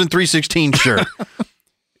Austin 316 shirt.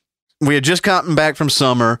 We had just gotten back from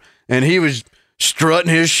summer, and he was strutting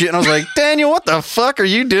his shit, and I was like, "Daniel, what the fuck are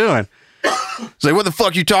you doing?" He's like, "What the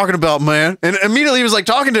fuck you talking about, man?" And immediately he was like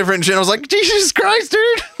talking different and shit. I was like, "Jesus Christ,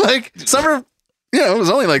 dude!" Like summer, it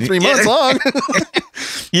was only like 3 months long.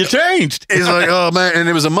 You changed. He's like, "Oh man," and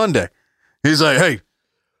it was a Monday. He's like, "Hey,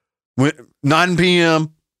 9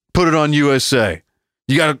 p.m. put it on USA.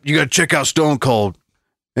 You gotta check out Stone Cold."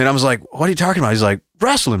 And I was like, "What are you talking about?" He's like,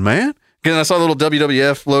 "Wrestling, man." And I saw the little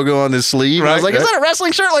WWF logo on his sleeve. I was like, "Is that a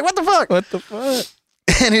wrestling shirt? Like, what the fuck?" What the fuck?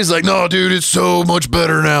 And he's like, "No, dude, it's so much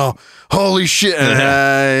better now. Holy shit!"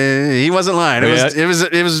 And he wasn't lying.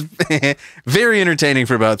 It was very entertaining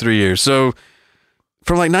for about 3 years. So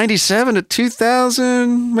from like 97 to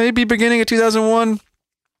 2000, maybe beginning of 2001,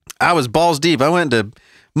 I was balls deep. I went to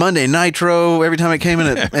Monday Nitro every time it came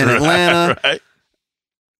in Atlanta. Right.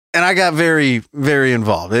 And I got very, very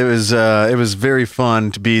involved. It was very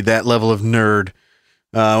fun to be that level of nerd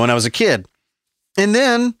when I was a kid. And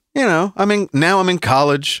then, now I'm in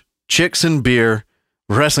college, chicks and beer,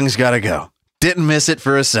 wrestling's got to go. Didn't miss it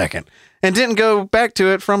for a second. And didn't go back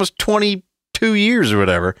to it for almost 22 years or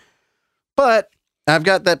whatever. But I've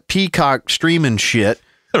got that Peacock streaming shit.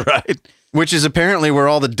 Right. Which is apparently where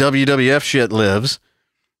all the WWF shit lives.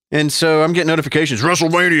 And so I'm getting notifications,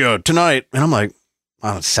 WrestleMania tonight. And I'm like,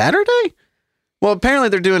 on Saturday? Well, apparently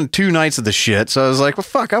they're doing 2 nights of the shit. So I was like, well,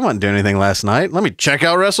 fuck, I wasn't doing anything last night. Let me check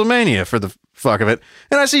out WrestleMania for the fuck of it.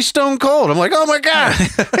 And I see Stone Cold. I'm like, oh my God,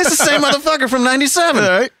 it's the same motherfucker from 97. All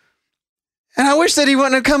right. And I wish that he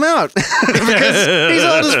wouldn't have come out because he's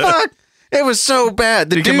old as fuck. It was so bad.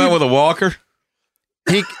 Did he come out with a walker?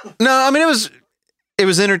 No, I mean, it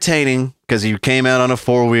was entertaining because he came out on a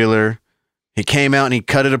 4-wheeler. He came out and he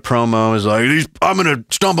cut it a promo. He was like, I'm going to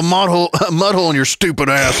stomp a mud hole in your stupid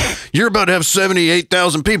ass. You're about to have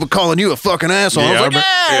 78,000 people calling you a fucking asshole. I was like,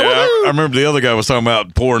 I remember the other guy was talking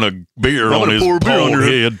about pouring a beer on his bald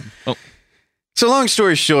head. Oh. So long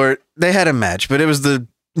story short, they had a match, but it was the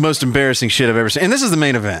most embarrassing shit I've ever seen. And this is the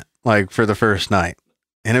main event, like for the first night.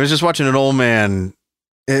 And it was just watching an old man.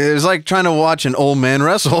 It was like trying to watch an old man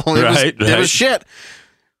wrestle. It was shit.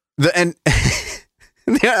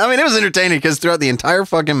 I mean, it was entertaining because throughout the entire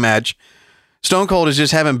fucking match, Stone Cold is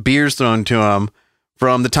just having beers thrown to him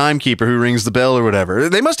from the timekeeper who rings the bell or whatever.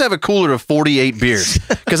 They must have a cooler of 48 beers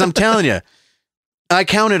because I'm telling you, I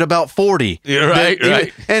counted about 40. Yeah,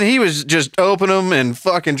 right. And he was just opening them and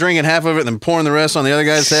fucking drinking half of it and then pouring the rest on the other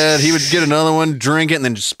guy's head. He would get another one, drink it, and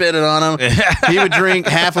then just spit it on him. He would drink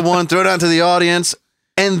half of one, throw it out to the audience.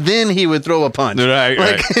 And then he would throw a punch. Right.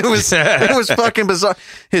 It was fucking bizarre.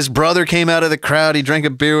 His brother came out of the crowd. He drank a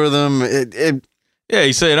beer with him. Yeah,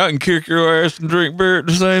 he said, I can kick your ass and drink beer at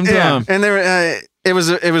the same time. And it was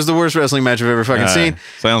the worst wrestling match I've ever fucking seen.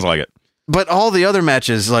 Sounds like it. But all the other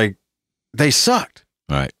matches, like, they sucked.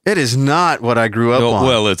 Right. It is not what I grew up on.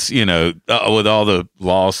 Well, it's, with all the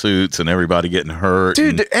lawsuits and everybody getting hurt.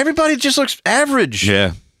 Dude, everybody just looks average.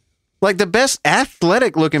 Yeah. Like, the best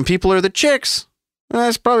athletic looking people are the chicks.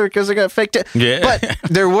 That's probably because they got fake tits. Yeah. But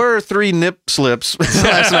there were 3 nip slips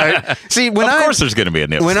last night. See, of course there's going to be a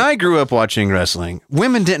nip When slip. I grew up watching wrestling,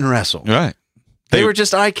 women didn't wrestle. Right. They were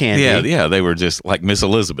just eye candy. Yeah, they were just like Miss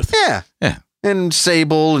Elizabeth. Yeah. Yeah. And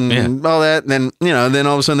Sable and all that. And then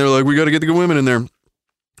all of a sudden they were like, we got to get the women in there.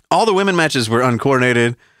 All the women matches were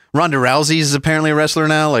uncoordinated. Ronda Rousey is apparently a wrestler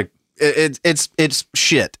now. Like, it's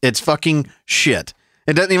shit. It's fucking shit.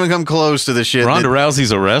 It doesn't even come close to the shit. Ronda Rousey's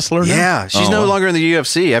a wrestler now? Yeah, she's no longer in the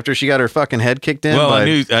UFC after she got her fucking head kicked in. Well,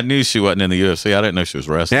 I knew she wasn't in the UFC. I didn't know she was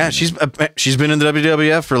wrestling. Yeah, she's been in the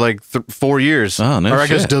WWF for like 4 years. Oh, no, or I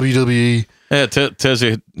guess WWE. Yeah, it tells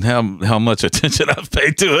you how much attention I've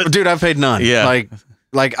paid to it. Dude, I've paid none. Yeah.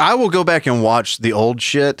 Like I will go back and watch the old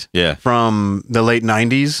shit from the late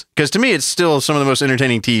 90s because to me it's still some of the most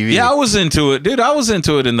entertaining TV. Yeah, I was into it. Dude, I was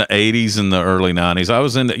into it in the 80s and the early 90s. I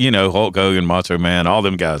was into, Hulk Hogan, Macho Man, all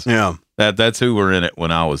them guys. Yeah. That's who were in it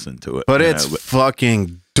when I was into it. But it's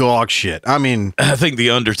fucking dog shit. I mean, I think The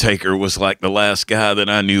Undertaker was like the last guy that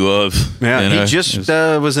I knew of. Yeah, he just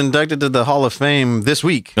was inducted to the Hall of Fame this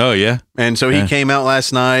week. Oh, yeah? And so he came out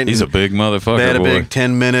last night. He's a big motherfucker, They had a boy. big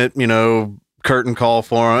 10-minute, curtain call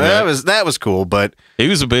for him. Yeah. That was cool, but he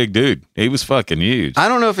was a big dude. He was fucking huge. I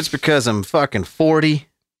don't know if it's because I'm fucking 40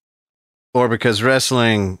 or because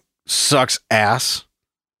wrestling sucks ass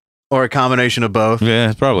or a combination of both.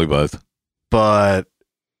 Yeah, it's probably both. But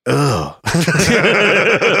ugh.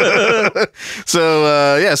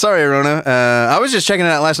 So sorry, Arona. I was just checking it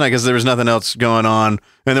out last night because there was nothing else going on,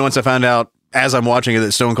 and then once I found out as I'm watching it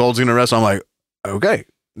that Stone Cold's gonna wrestle, I'm like, okay,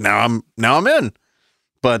 now I'm in.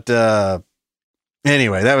 But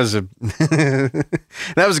anyway, that was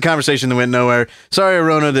a conversation that went nowhere. Sorry,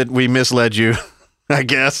 Arona, that we misled you. I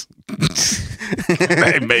guess.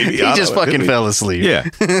 Maybe he just fucking fell asleep. Yeah.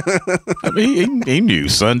 I mean, he knew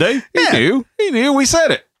Sunday. He knew. We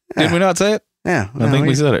said it. Did we not say it? Yeah. I think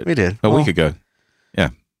we said it. We did. A week ago.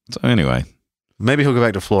 Yeah. So anyway. Maybe he'll go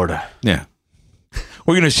back to Florida. Yeah.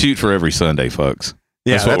 We're going to shoot for every Sunday, folks.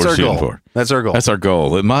 Yeah, that's what we're our shooting goal. for. That's our goal. That's our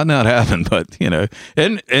goal. It might not happen, but,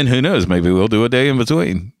 and who knows? Maybe we'll do a day in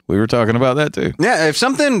between. We were talking about that too. Yeah. If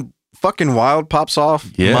something fucking wild pops off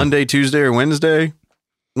Monday, Tuesday, or Wednesday,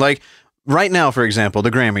 like right now, for example, the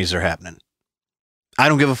Grammys are happening. I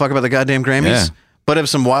don't give a fuck about the goddamn Grammys. Yeah. But if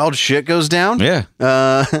some wild shit goes down,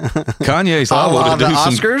 Kanye's a la to the do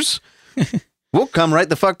Oscars, we'll come right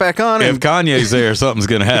the fuck back on. If Kanye's there, something's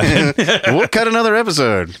going to happen. We'll cut another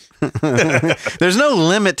episode. There's no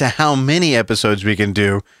limit to how many episodes we can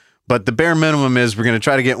do, but the bare minimum is we're going to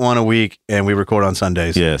try to get one a week, and we record on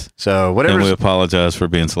Sundays. Yes. So whatever. And we apologize for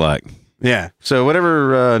being slack. Yeah. So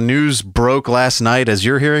whatever news broke last night as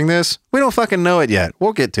you're hearing this, we don't fucking know it yet.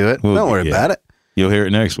 We'll get to it. Don't worry about it. You'll hear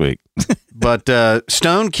it next week. But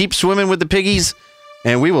Stone, keep swimming with the piggies,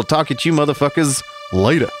 and we will talk at you motherfuckers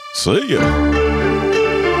later. See ya.